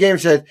turned on the game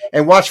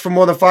and watched for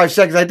more than 5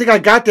 seconds. I think I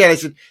got there and I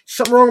said,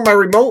 something wrong with my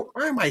remote?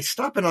 Why am I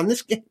stopping on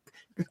this game?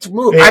 Let's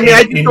move. I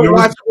just don't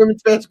watch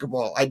women's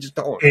basketball. I just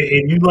don't.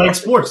 And you like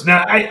sports.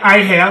 Now, I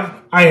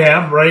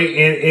have, right?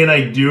 And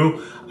I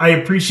do. I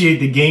appreciate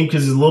the game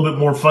because it's a little bit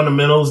more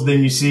fundamentals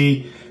than you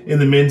see in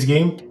the men's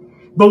game.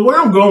 But where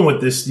I'm going with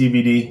this,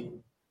 Stevie D,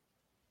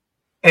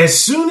 as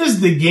soon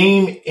as the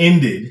game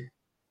ended,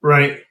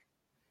 right,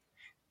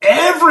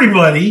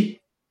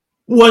 everybody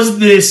was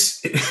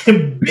this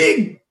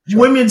big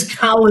women's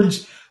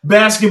college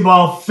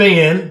basketball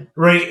fan,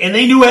 right? And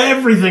they knew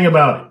everything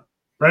about it,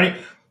 right?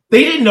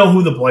 They didn't know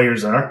who the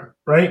players are,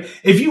 right?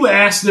 If you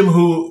asked them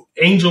who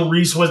Angel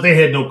Reese was, they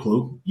had no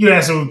clue. You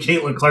asked them who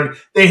Catlin Clark,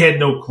 they had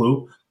no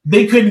clue.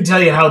 They couldn't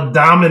tell you how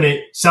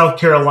dominant South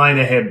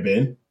Carolina had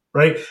been,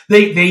 right?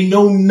 They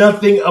know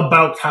nothing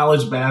about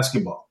college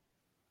basketball,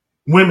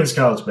 women's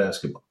college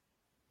basketball.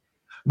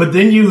 But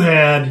then you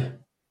had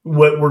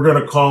what we're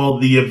going to call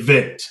the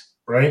event,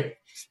 right?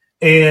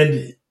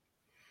 And,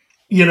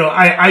 you know,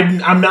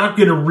 I'm not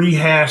going to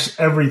rehash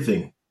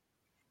everything,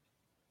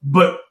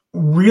 but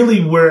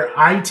really where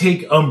I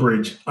take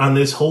umbrage on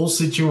this whole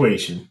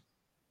situation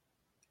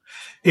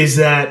is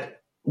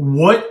that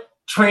what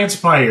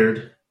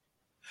transpired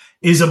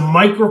is a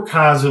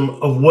microcosm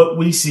of what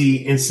we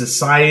see in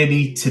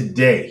society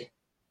today,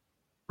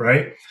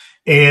 right?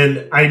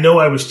 And I know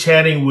I was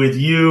chatting with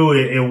you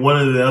and one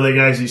of the other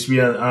guys used to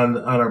be on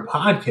our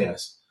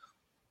podcast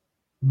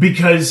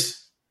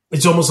because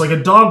it's almost like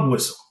a dog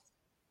whistle,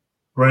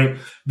 right?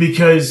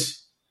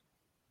 Because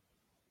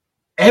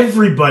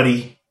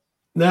everybody,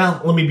 now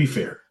let me be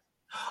fair,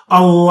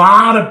 a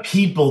lot of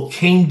people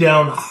came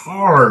down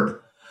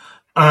hard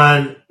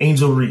on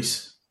Angel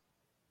Reese.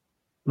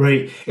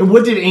 Right. And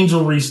what did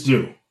Angel Reese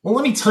do? Well,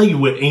 let me tell you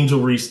what Angel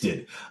Reese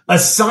did.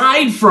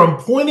 Aside from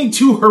pointing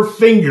to her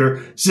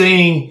finger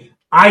saying,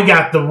 I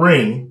got the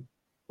ring,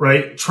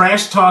 right?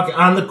 Trash talk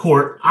on the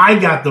court. I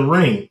got the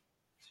ring.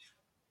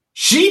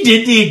 She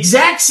did the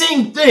exact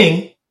same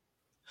thing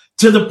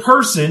to the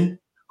person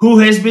who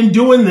has been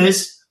doing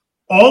this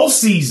all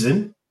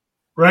season,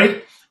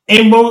 right?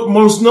 And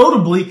most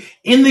notably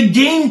in the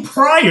game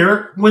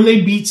prior when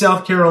they beat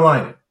South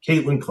Carolina.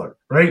 Caitlin Clark,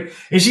 right?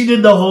 And she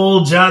did the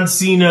whole John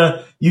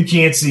Cena, you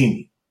can't see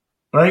me,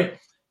 right?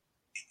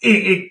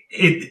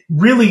 It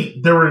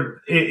really,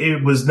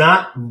 it was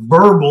not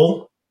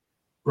verbal,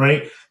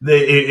 right?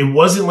 It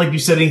wasn't like you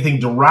said anything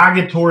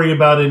derogatory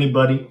about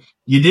anybody.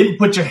 You didn't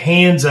put your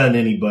hands on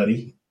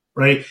anybody,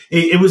 right?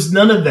 It was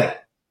none of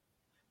that.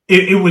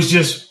 It was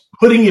just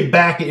putting it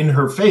back in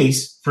her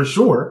face for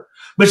sure.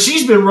 But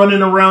she's been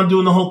running around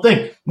doing the whole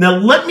thing. Now,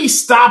 let me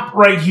stop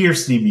right here,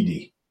 Stevie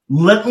D.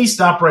 let me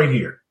stop right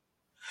here.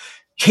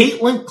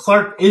 Caitlin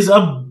Clark is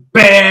a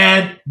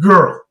bad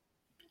girl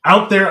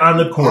out there on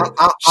the court.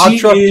 I'll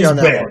trust is you on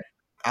that bad. one.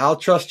 I'll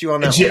trust you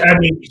on that one. I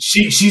mean,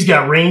 she's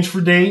got range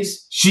for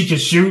days. She can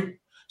shoot.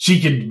 She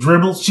can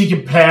dribble. She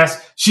can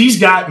pass. She's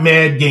got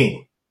mad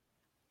game.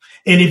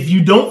 And if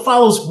you don't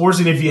follow sports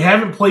and if you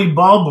haven't played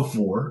ball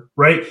before,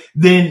 right,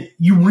 then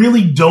you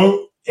really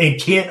don't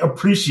and can't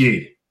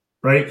appreciate it,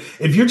 right?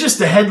 If you're just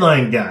the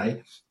headline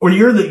guy or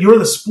you're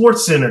the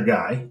sports center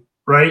guy,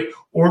 right,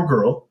 or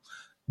girl,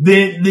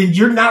 then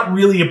you're not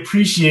really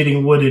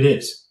appreciating what it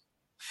is.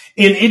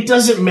 And it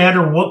doesn't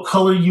matter what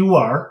color you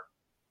are.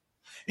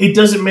 It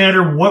doesn't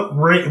matter what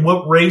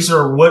race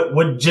or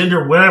what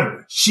gender,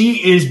 whatever.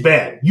 She is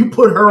bad. You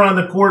put her on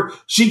the court,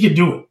 she can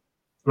do it,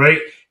 right?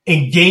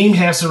 And game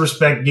has to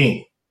respect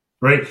game,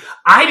 right?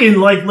 I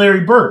didn't like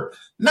Larry Bird,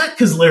 not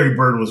because Larry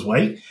Bird was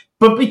white,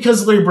 but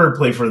because Larry Bird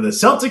played for the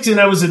Celtics and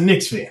I was a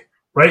Knicks fan,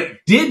 right?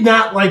 Did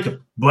not like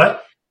him,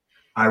 but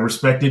I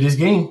respected his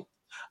game.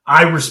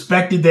 I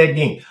respected that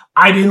game.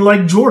 I didn't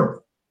like Jordan.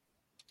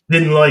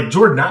 Didn't like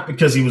Jordan, not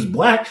because he was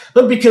black,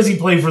 but because he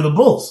played for the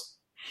Bulls,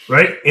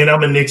 right? And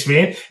I'm a Knicks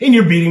fan, and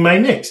you're beating my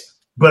Knicks.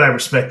 But I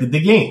respected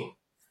the game,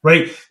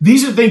 right?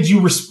 These are things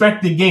you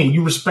respect the game.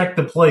 You respect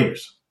the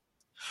players.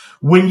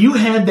 When you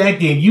had that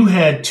game, you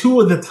had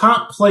two of the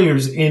top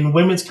players in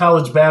women's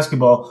college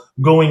basketball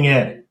going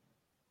at it,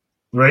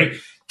 right?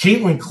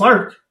 Caitlin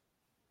Clark,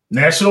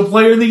 National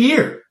Player of the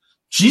Year.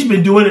 She's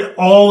been doing it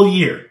all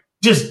year.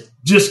 Just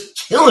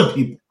killing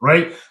people,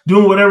 right?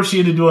 Doing whatever she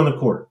had to do on the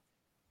court.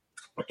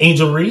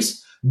 Angel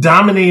Reese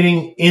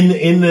dominating in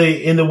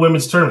the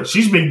women's tournament.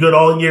 She's been good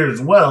all year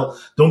as well.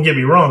 Don't get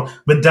me wrong,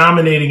 but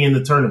dominating in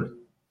the tournament.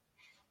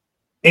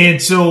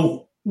 And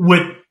so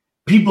what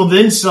people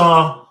then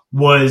saw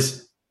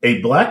was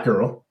a black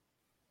girl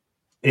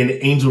in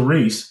Angel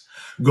Reese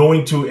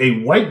going to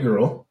a white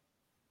girl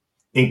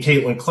in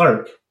Caitlin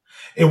Clark,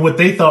 and what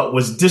they thought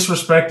was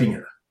disrespecting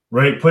her,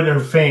 right? Putting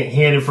her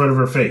hand in front of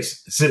her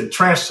face. It's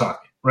trash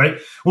talking, right?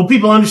 Well,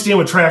 people understand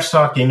what trash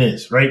talking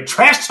is, right?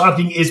 Trash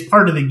talking is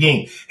part of the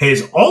game,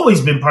 has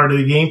always been part of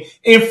the game,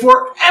 and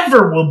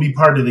forever will be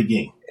part of the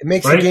game. It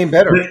makes the game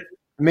better. It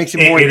makes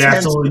it more intense. It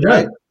absolutely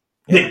does.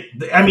 Yeah.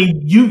 I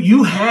mean,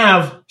 you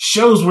have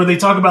shows where they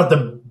talk about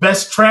the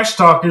best trash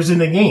talkers in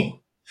the game.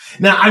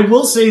 Now, I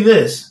will say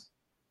this.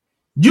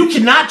 You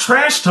cannot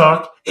trash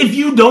talk if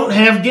you don't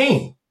have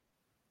game.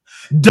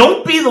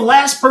 Don't be the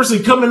last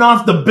person coming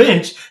off the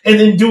bench and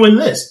then doing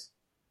this,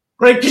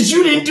 right? Because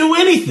you didn't do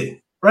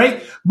anything,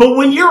 right? But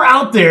when you're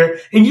out there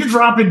and you're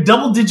dropping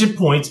double-digit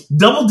points,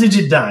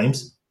 double-digit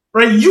dimes,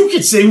 right, you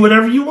can say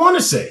whatever you want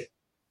to say,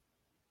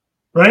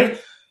 right?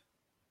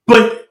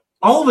 But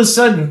all of a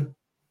sudden,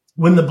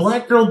 when the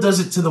black girl does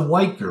it to the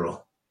white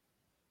girl,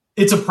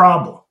 it's a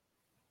problem.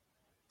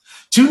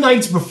 2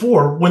 nights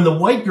before, when the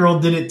white girl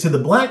did it to the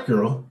black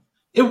girl,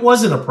 it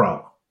wasn't a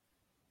problem.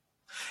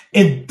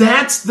 And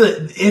at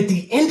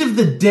the end of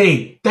the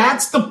day,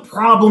 that's the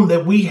problem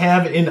that we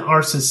have in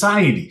our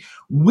society.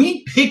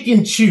 We pick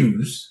and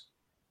choose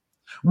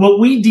what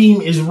we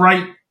deem is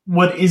right,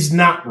 what is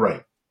not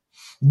right.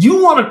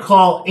 You want to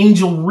call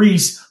Angel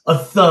Reese a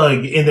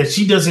thug and that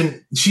she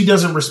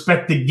doesn't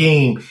respect the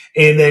game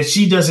and that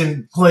she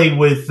doesn't play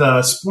with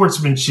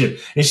sportsmanship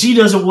and she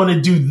doesn't want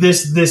to do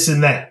this,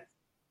 and that.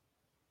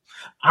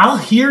 I'll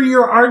hear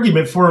your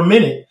argument for a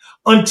minute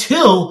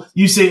until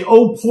you say,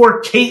 oh,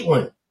 poor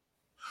Caitlin.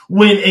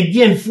 When,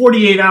 again,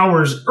 48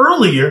 hours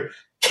earlier,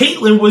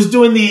 Catlin was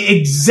doing the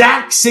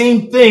exact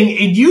same thing.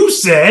 And you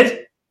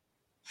said,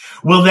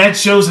 well, that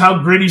shows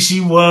how gritty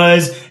she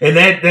was. And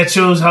that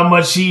shows how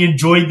much she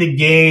enjoyed the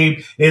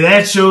game. And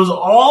that shows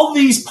all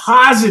these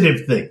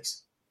positive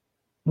things.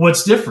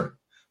 What's different?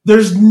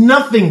 There's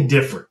nothing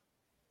different,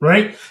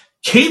 right?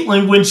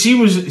 Caitlin, when she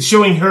was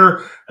showing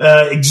her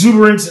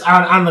exuberance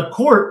on the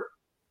court,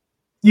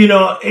 you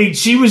know,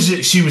 she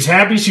was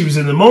happy. She was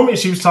in the moment.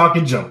 She was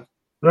talking junk,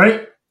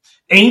 right?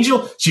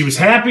 Angel, she was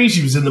happy.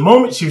 She was in the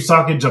moment. She was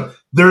talking junk.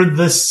 They're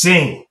the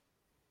same.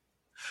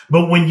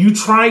 But when you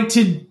try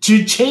to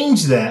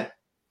change that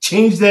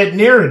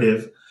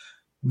narrative,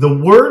 the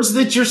words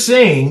that you're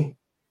saying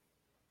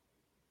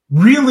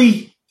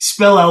really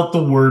spell out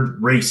the word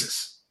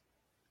racist.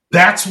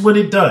 That's what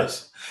it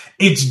does.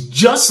 It's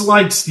just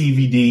like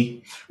Stevie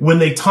D when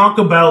they talk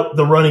about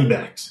the running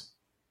backs,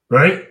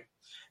 right?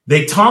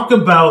 They talk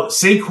about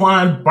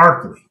Saquon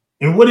Barkley.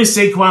 And what is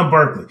Saquon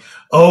Barkley?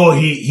 Oh,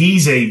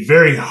 he's a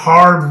very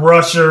hard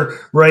rusher,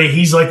 right?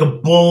 He's like a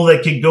bull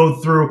that can go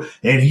through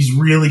and he's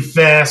really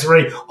fast,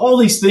 right? All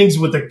these things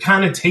with the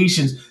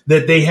connotations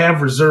that they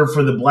have reserved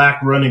for the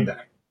black running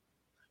back.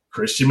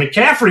 Christian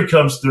McCaffrey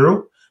comes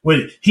through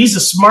he's a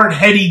smart,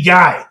 heady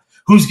guy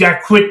who's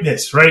got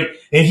quickness, right?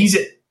 And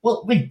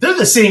they're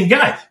the same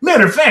guy.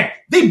 Matter of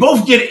fact, they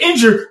both get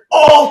injured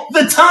all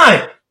the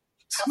time.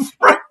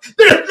 Right?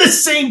 They're the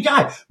same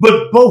guy,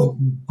 but both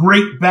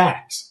great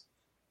backs.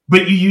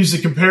 But you use the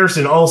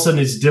comparison, all of a sudden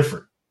it's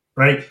different,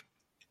 right?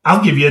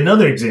 I'll give you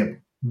another example.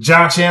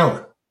 Josh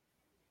Allen.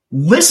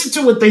 Listen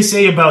to what they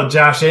say about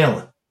Josh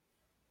Allen,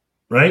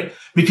 right?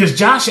 Because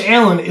Josh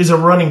Allen is a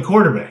running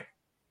quarterback.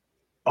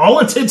 All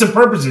intents and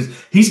purposes,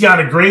 he's got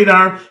a great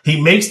arm.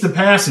 He makes the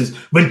passes,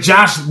 but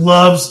Josh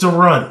loves to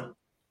run,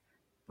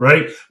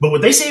 right? But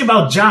what they say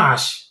about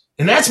Josh,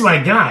 and that's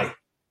my guy,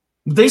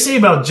 what they say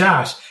about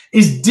Josh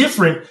is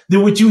different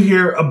than what you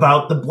hear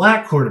about the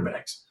black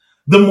quarterbacks,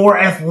 the more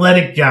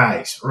athletic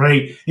guys,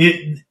 right?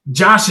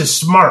 Josh is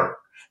smart.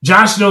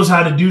 Josh knows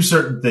how to do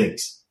certain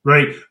things,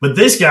 right? But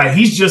this guy,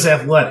 he's just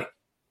athletic.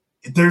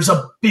 There's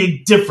a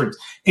big difference.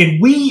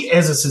 And we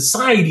as a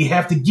society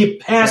have to get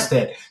past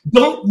that.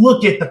 Don't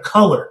look at the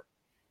color,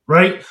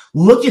 right?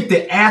 Look at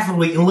the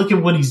athlete and look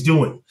at what he's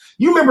doing.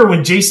 You remember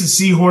when Jason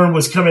Sehorn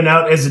was coming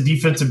out as a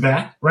defensive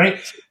back,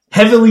 right?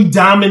 Heavily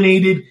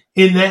dominated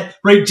in that,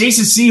 right?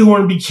 Jason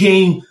Sehorn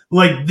became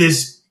like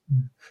this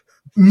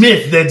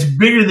myth that's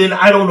bigger than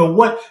I don't know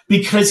what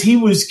because he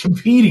was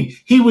competing.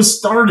 He was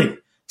starting.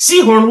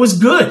 Sehorn was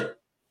good.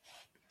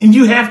 And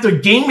you have to,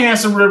 game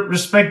has to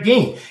respect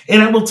game.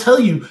 And I will tell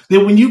you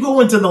that when you go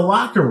into the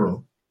locker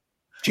room,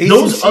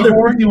 those other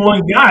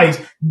 51 guys,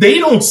 they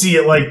don't see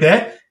it like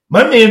that.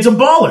 My man's a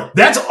baller.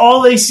 That's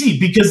all they see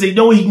because they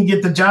know he can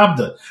get the job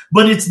done.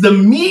 But it's the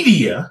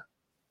media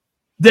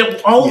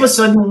that all of a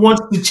sudden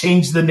wants to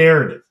change the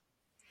narrative.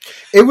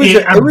 It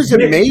was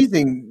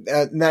amazing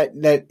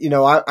that you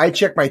know, I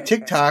checked my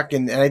TikTok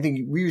and I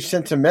think we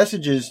sent some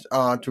messages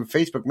to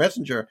Facebook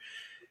Messenger.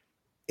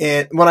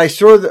 And when I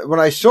saw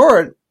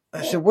it,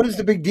 I said, what is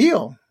the big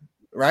deal?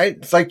 Right?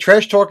 It's like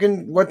trash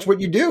talking. What's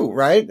what you do,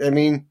 right? I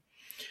mean,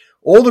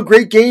 all the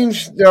great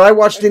games that I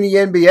watched in the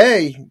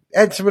NBA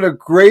had some of the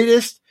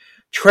greatest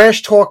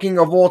trash talking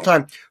of all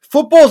time.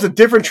 Football is a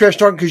different trash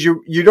talking because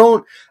you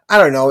don't, I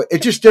don't know,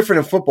 it's just different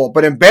in football.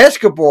 But in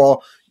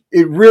basketball,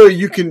 it really,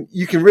 you can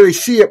really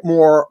see it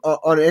more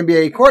on an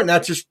NBA court.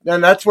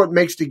 And that's what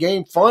makes the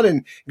game fun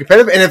and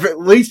competitive. And if it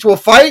leads to a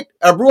fight,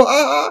 a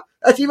brouhaha,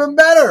 that's even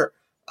better.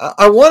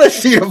 I want to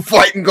see them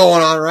fighting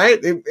going on, right?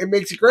 It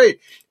makes it great.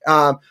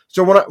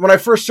 So when I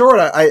first saw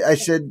it, I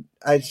said,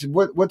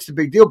 what's the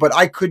big deal? But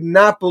I could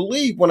not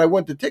believe when I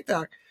went to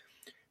TikTok,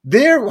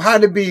 there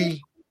had to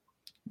be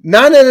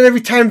 9 out of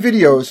every 10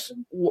 videos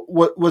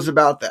was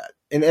about that,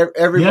 and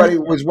everybody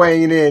was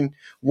weighing in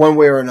one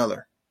way or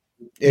another.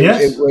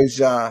 It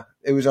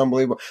was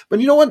unbelievable. But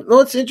you know what?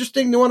 What's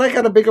interesting? The one I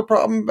got a bigger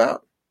problem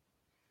about.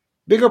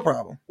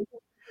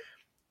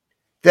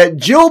 That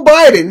Jill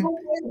Biden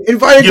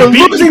invited the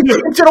losing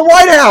team to the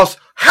White House.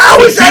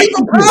 How is that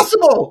even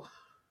possible?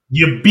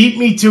 You beat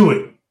me to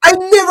it. I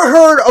never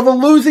heard of a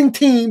losing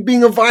team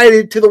being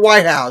invited to the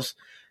White House.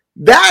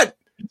 That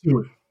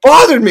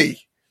bothered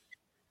me.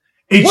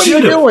 What are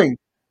you doing?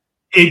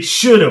 It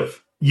should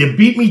have. You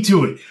beat me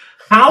to it.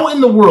 How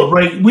in the world,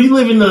 right? We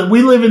live in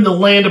the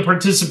land of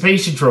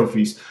participation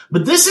trophies,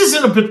 but this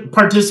isn't a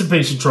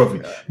participation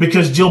trophy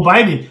because Jill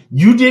Biden,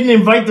 you didn't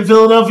invite the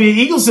Philadelphia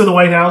Eagles to the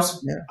White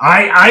House. Yeah.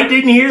 I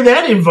didn't hear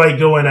that invite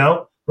going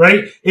out,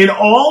 right? And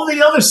all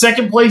the other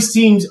second place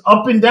teams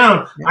up and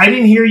down, I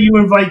didn't hear you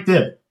invite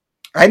them.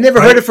 I never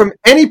heard it from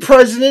any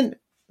president,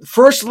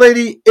 first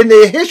lady in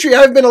the history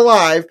I've been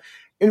alive,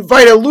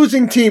 invite a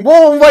losing team.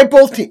 We'll invite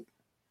both teams.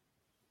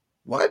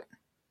 What?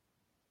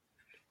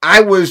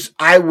 I was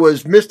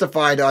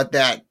mystified at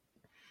that.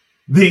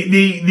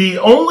 The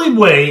only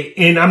way,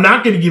 and I'm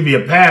not going to give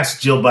you a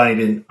pass, Jill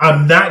Biden.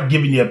 I'm not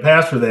giving you a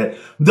pass for that.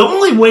 The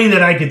only way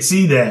that I could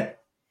see that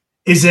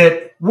is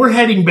that we're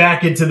heading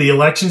back into the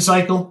election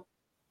cycle.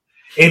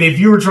 And if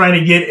you were trying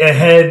to get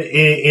ahead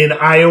in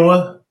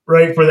Iowa,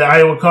 right, for the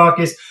Iowa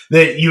caucus,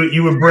 that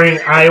you would bring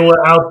Iowa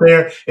out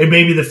there and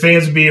maybe the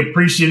fans would be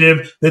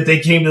appreciative that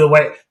they came to the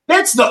White House.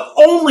 That's the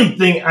only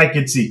thing I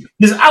could see.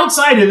 Because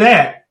outside of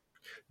that,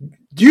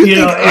 do you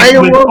think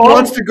Iowa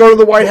wants to go to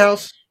the White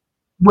House?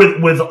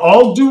 With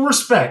all due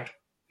respect,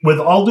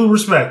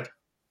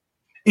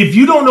 if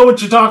you don't know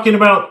what you're talking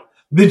about,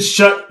 then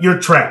shut your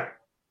trap.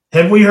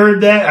 Have we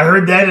heard that? I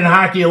heard that in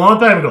hockey a long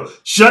time ago.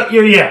 Shut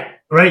your yap,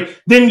 right?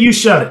 Then you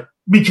shut it.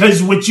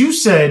 Because what you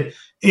said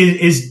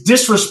is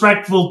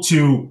disrespectful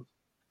to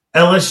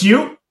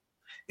LSU.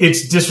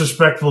 It's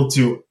disrespectful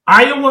to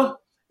Iowa.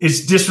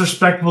 It's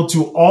disrespectful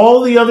to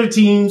all the other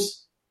teams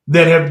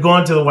that have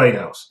gone to the White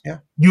House. Yeah.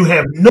 You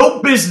have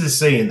no business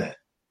saying that.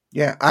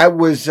 Yeah, I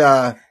was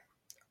I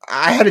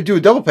had to do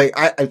a double take.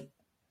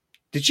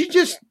 Did she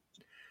just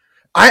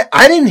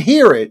I didn't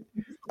hear it.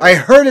 I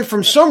heard it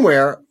from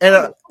somewhere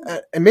and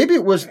maybe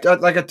it was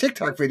like a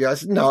TikTok video. I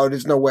said, "No,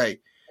 there's no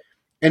way."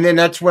 And then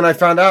that's when I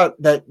found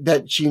out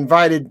that she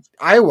invited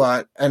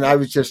Iowa and I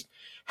was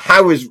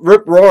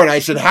rip roaring. I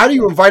said, "How do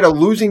you invite a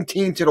losing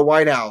team to the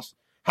White House?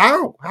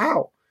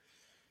 How?"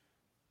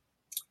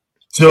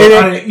 So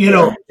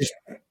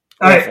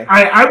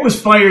I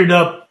was fired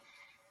up.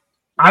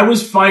 I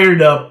was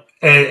fired up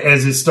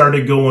as it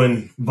started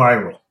going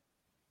viral,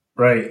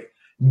 right?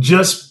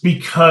 Just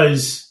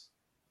because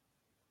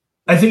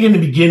I think in the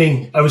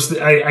beginning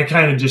I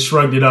kind of just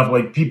shrugged it off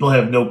like people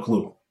have no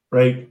clue,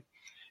 right?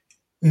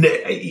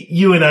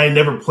 You and I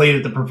never played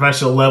at the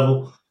professional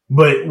level,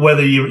 but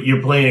whether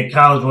you're playing in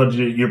college, whether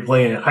you're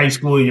playing in high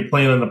school, you're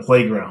playing on the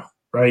playground,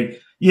 right?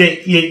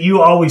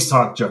 you always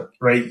talk junk,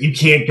 right? You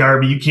can't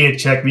guard me, you can't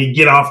check me,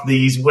 get off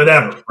these,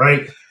 whatever,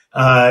 right?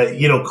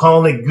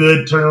 Calling it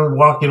good, turn,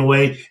 walking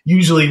away.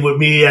 Usually with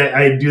me,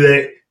 I do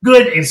that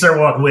good and start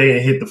walking away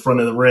and hit the front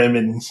of the rim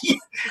and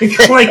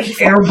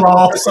like air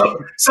ball,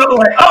 something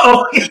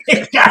like,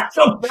 it got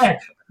so bad.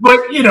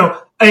 But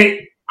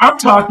I'm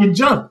talking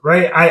junk,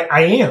 right?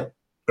 I am,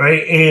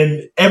 right?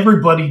 And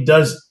everybody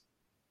does it,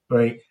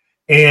 right?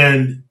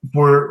 And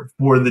for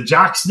the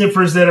jock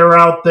sniffers that are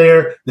out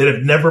there that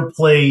have never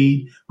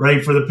played,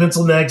 right? For the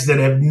pencil necks that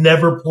have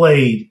never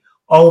played,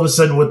 all of a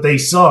sudden what they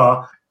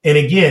saw, and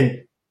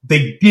again,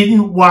 they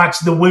didn't watch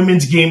the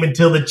women's game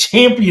until the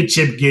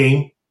championship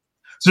game.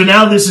 So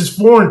now this is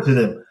foreign to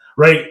them,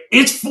 right?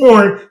 It's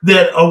foreign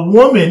that a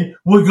woman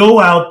would go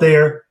out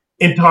there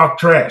and talk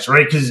trash,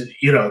 right? Because,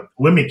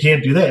 women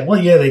can't do that.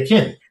 Well, yeah, they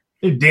can.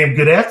 They're damn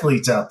good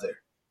athletes out there,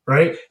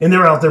 right? And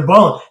they're out there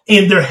balling.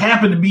 And they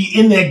happen to be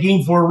in that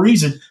game for a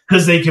reason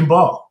because they can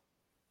ball,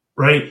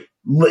 right?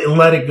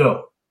 Let it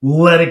go.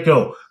 Let it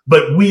go.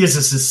 But we as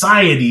a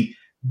society,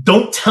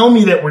 don't tell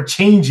me that we're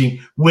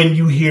changing when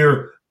you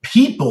hear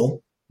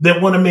people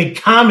that want to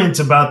make comments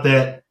about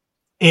that,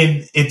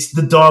 and it's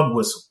the dog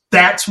whistle.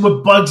 That's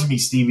what bugs me,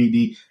 Stevie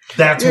D.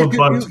 That's what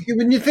bugs me.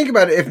 When you think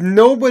about it, if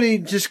nobody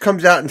just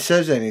comes out and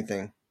says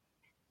anything,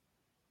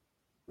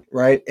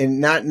 right,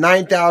 and not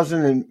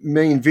 9,000 and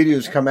million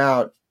videos come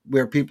out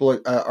where people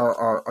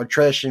are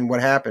trashing what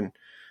happened,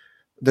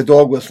 the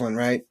dog whistling,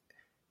 right?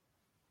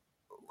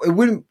 It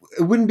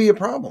wouldn't be a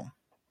problem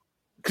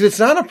because it's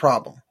not a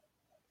problem.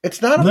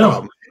 It's not a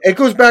problem. It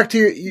goes back to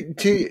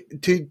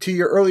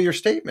your earlier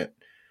statement,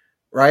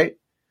 right?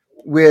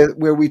 Where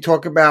we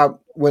talk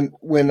about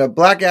when a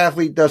black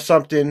athlete does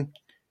something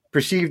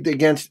perceived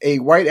against a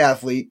white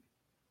athlete,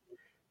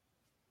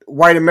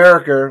 white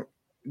America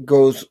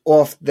goes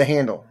off the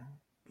handle.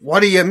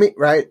 What do you mean,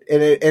 right?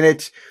 And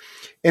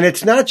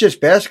it's not just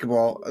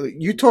basketball.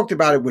 You talked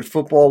about it with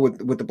football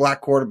with the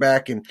black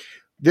quarterback, and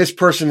this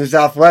person is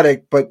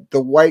athletic, but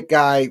the white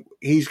guy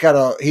he's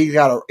a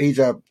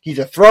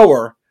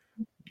thrower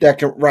that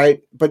can,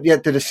 right, but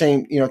yet they're the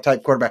same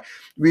type quarterback.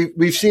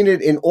 We've seen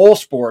it in all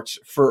sports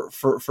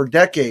for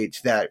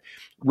decades that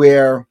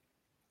where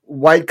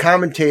white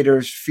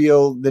commentators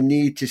feel the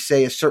need to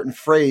say a certain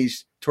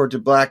phrase towards a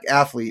black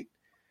athlete,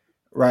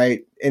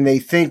 right, and they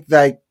think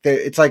that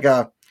it's like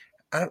I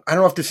don't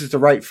know if this is the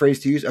right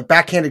phrase to use, a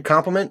backhanded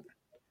compliment.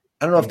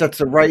 I don't know if that's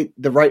the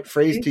right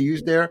phrase to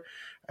use there.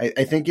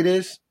 I think it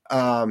is.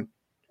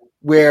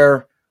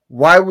 Where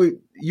why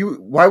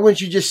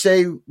wouldn't you just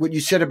say what you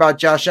said about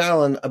Josh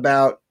Allen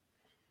about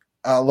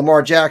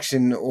Lamar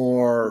Jackson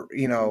or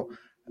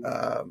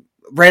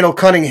Randall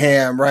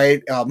Cunningham,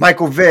 right?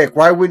 Michael Vick.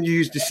 Why wouldn't you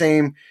use the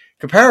same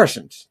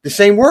comparisons, the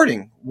same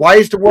wording? Why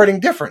is the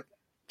wording different?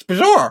 It's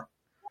bizarre.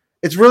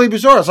 It's really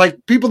bizarre. It's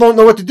like people don't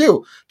know what to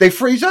do. They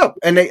freeze up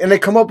and they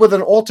come up with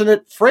an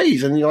alternate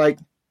phrase, and you're like,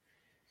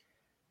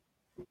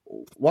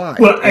 why?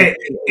 Well,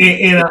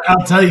 and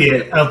I'll tell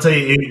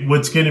you,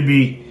 what's going to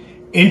be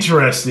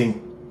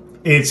interesting.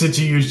 And since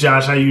you use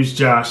Josh, I use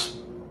Josh.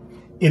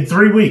 In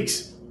 3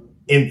 weeks,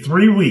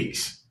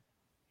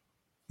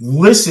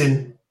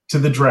 listen to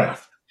the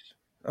draft.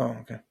 Oh,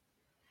 okay.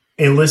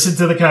 And listen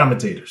to the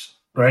commentators,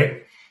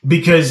 right?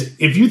 Because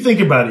if you think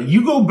about it,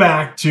 you go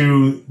back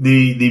to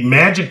the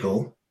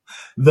magical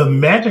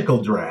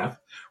draft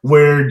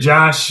where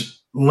Josh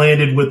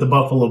landed with the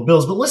Buffalo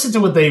Bills. But listen to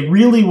what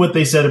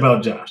they said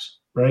about Josh,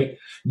 right?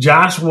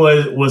 Josh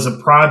was a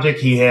project.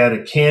 He had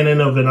a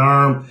cannon of an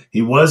arm.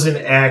 He wasn't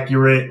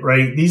accurate,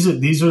 right? These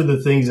are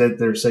the things that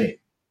they're saying.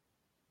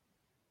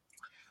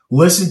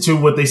 Listen to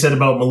what they said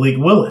about Malik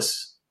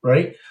Willis,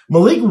 right?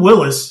 Malik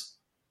Willis,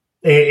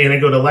 and I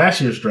go to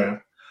last year's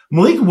draft,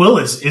 Malik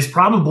Willis is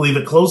probably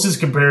the closest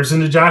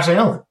comparison to Josh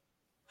Allen.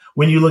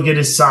 When you look at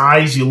his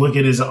size, you look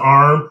at his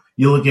arm,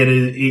 you look at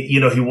it,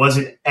 he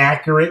wasn't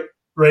accurate,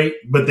 right?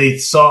 But they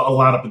saw a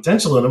lot of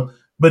potential in him.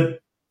 But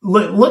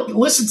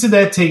listen to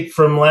that tape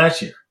from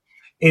last year.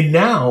 And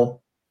now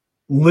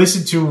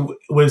listen to,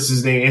 what's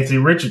his name? Anthony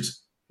Richardson.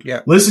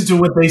 Yeah. Listen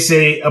to what they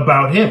say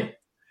about him.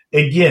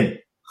 Again,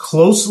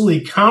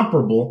 closely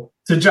comparable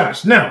to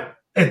Josh. Now,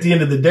 at the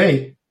end of the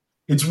day,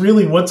 it's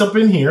really what's up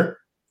in here,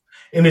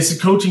 and it's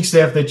the coaching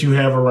staff that you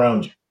have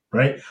around you,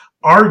 right?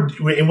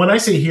 And when I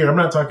say here, I'm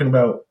not talking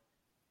about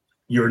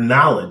your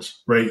knowledge,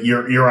 right?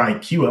 Your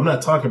IQ. I'm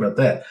not talking about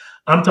that.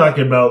 I'm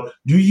talking about,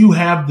 do you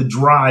have the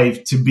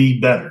drive to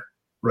be better,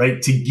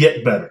 right? To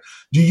get better?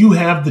 Do you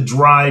have the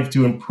drive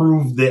to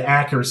improve the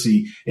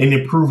accuracy and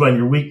improve on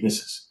your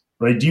weaknesses,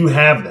 right? Do you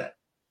have that?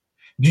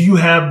 Do you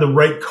have the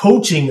right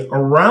coaching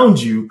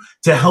around you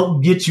to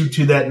help get you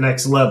to that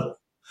next level?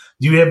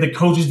 Do you have the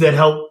coaches that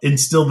help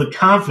instill the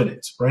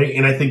confidence, right?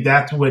 And I think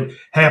that's what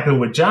happened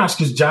with Josh,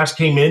 because Josh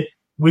came in.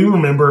 We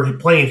remember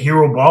playing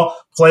hero ball,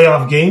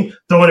 playoff game,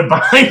 throwing it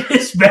behind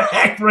his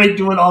back, right?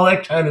 Doing all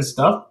that kind of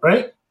stuff,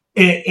 right?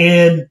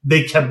 And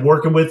they kept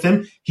working with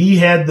him. He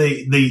had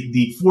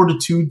the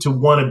fortitude to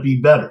want to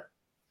be better.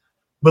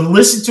 But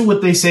listen to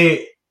what they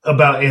say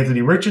about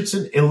Anthony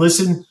Richardson, and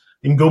listen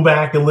and go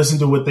back and listen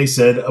to what they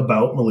said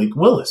about Malik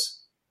Willis.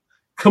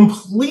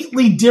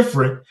 Completely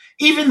different,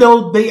 even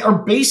though they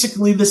are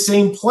basically the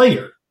same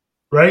player,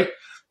 right?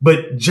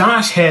 But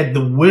Josh had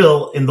the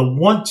will and the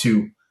want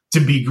to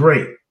be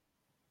great,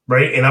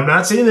 right? And I'm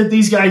not saying that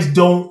these guys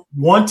don't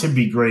want to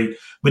be great,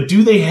 but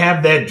do they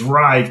have that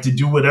drive to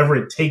do whatever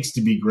it takes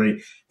to be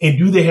great? And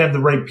do they have the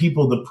right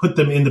people to put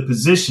them in the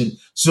position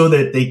so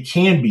that they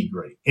can be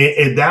great?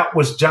 And that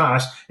was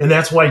Josh, and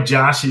that's why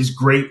Josh is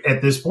great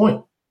at this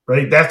point.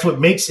 Right? That's what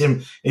makes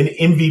him an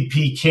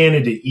MVP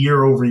candidate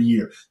year over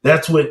year.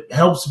 That's what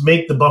helps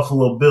make the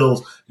Buffalo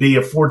Bills be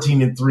a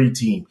 14-3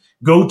 team,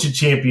 go to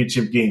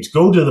championship games,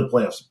 go to the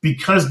playoffs,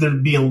 because they're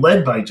being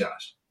led by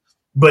Josh.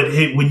 But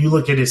when you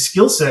look at his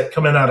skill set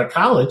coming out of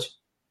college,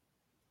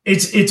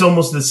 it's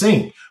almost the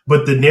same,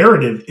 but the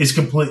narrative is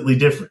completely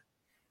different.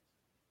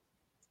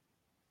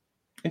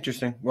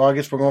 Interesting. Well, I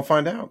guess we're going to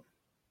find out.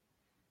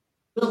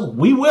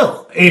 We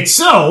will. And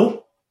so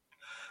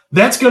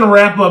that's going to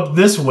wrap up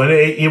this one.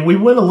 We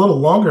went a little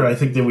longer, I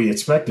think, than we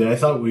expected. I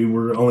thought we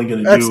were only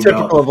going to do. That's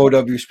typical of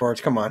OW Sports.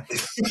 Come on.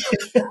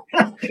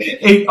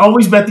 Hey,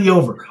 always bet the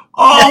over.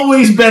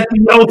 Always bet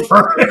the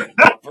over.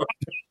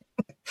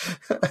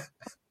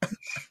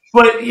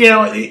 But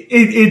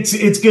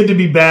it's good to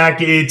be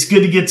back. It's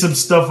good to get some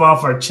stuff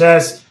off our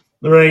chest.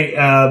 Right?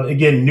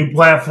 Again, new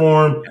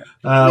platform.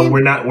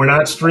 We're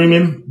not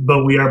streaming,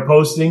 but we are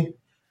posting.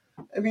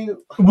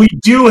 We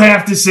do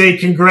have to say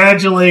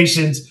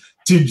congratulations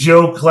to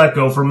Joe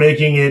Klecko for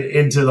making it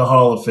into the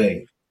Hall of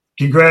Fame.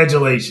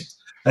 Congratulations.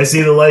 I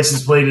see the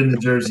license plate in the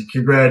jersey.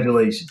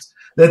 Congratulations.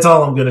 That's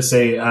all I'm going to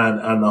say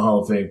on the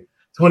Hall of Fame.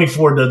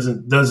 24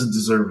 doesn't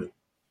deserve it.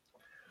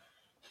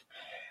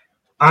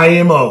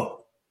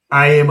 IMO.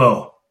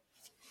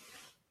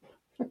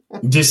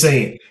 Just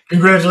saying.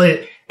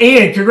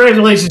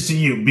 Congratulations to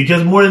you,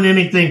 because more than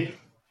anything,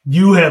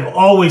 you have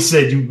always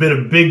said you've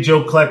been a big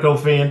Joe Klecko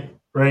fan,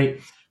 right?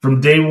 From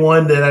day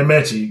one that I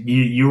met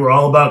you were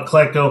all about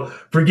Klecko.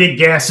 Forget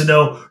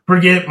Gastineau,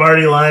 forget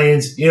Marty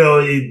Lyons.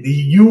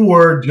 You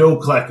were Joe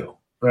Klecko,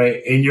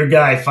 right? And your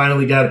guy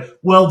finally got it.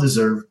 Well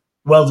deserved.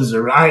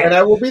 And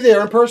I will be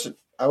there in person.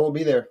 I will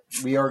be there.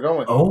 We are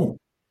going. Oh,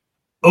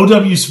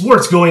 OW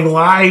Sports going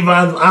live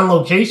on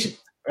location.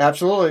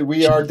 Absolutely.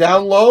 We are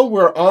down low.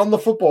 We're on the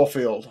football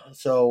field.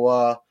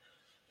 So,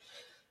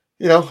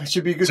 it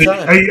should be a good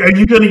time. Are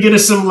you going to get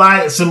us some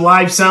live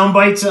sound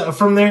bites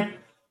from there?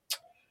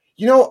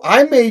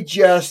 I may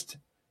just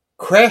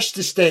crash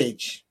the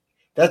stage.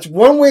 That's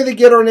one way to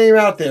get our name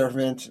out there,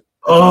 Vince.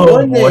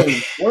 One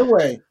way.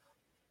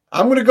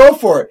 I'm going to go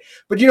for it.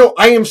 But,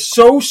 I am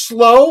so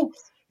slow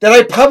that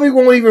I probably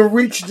won't even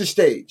reach the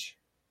stage.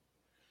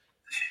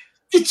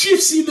 Did you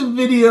see the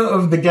video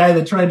of the guy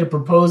that tried to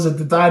propose at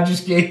the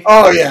Dodgers game?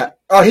 Oh, yeah.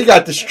 Oh, he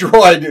got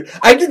destroyed, dude.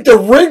 I think the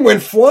ring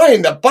went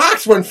flying. The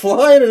box went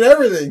flying and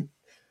everything.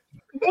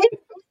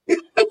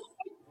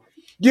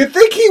 You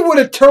think he would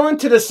have turned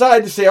to the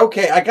side to say,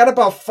 okay, I got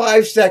about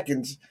 5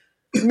 seconds?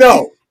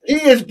 No. He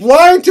is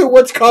blind to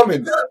what's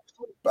coming.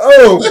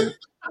 Boom.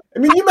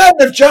 You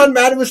imagine if John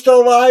Madden was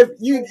still alive,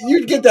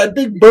 you'd get that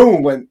big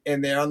boom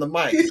in there on the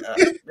mic.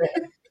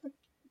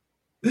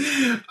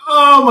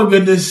 Oh, my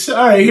goodness.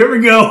 All right, here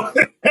we go.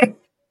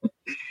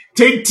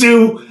 Take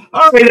two.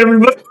 All right,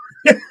 everybody.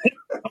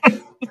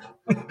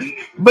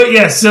 But,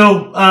 yeah,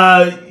 so,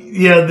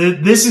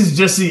 this is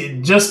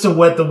just to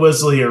wet the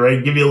whistle here,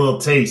 right? Give you a little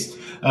taste.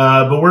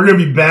 But we're going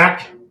to be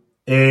back,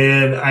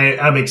 and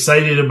I'm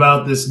excited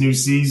about this new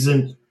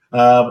season.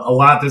 A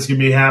lot that's going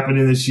to be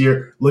happening this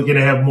year. Looking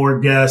to have more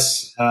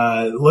guests.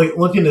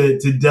 Looking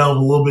to delve a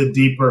little bit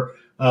deeper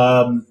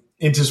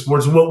into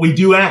sports. What we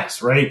do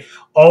ask, right?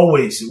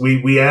 Always,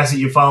 we ask that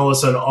you follow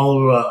us on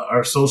all of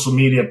our social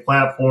media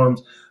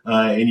platforms,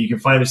 and you can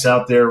find us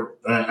out there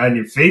on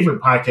your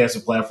favorite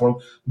podcasting platform,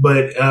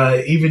 but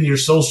even your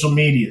social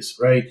medias,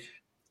 right?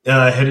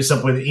 Hit us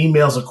up with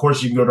emails. Of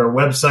course, you can go to our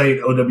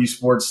website,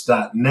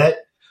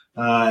 owsports.net.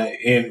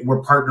 And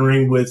we're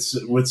partnering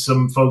with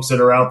some folks that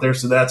are out there.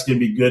 So that's going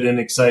to be good and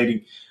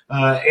exciting.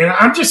 And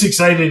I'm just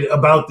excited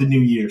about the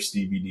new year,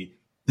 Stevie D.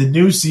 The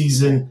new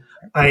season.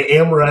 I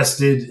am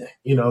rested.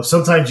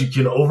 Sometimes you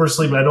can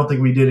oversleep. I don't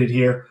think we did it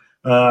here.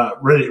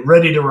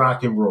 Ready to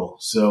rock and roll.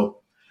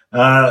 So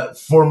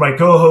for my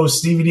co-host,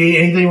 Stevie D,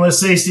 anything you want to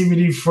say, Stevie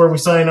D, before we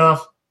sign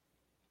off?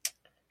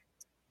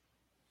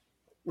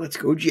 Let's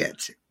go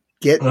Jets.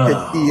 Get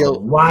the deal.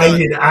 Why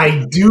did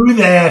I do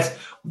that?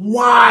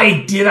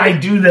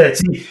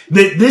 See,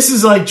 this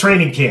is like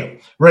training camp,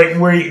 right?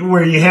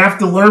 Where you have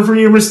to learn from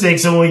your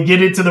mistakes. And when we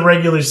get into the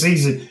regular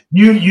season,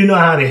 you know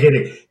how to hit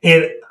it.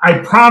 And I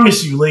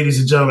promise you, ladies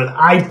and gentlemen,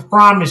 I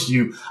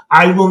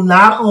will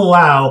not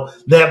allow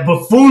that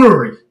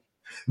buffoonery,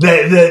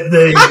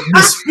 the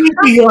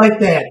speaking like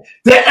that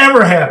to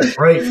ever happen,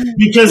 right?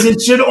 Because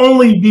it should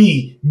only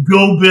be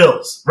go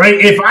Bills, right?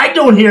 If I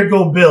don't hear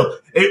go Bill,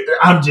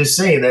 I'm just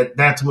saying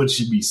that's what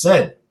should be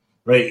said,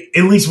 right?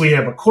 At least we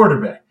have a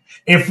quarterback.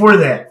 And for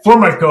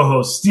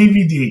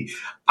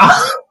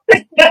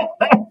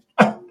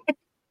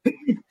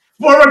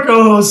Former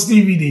co-host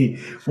Stevie D.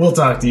 We'll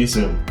talk to you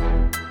soon.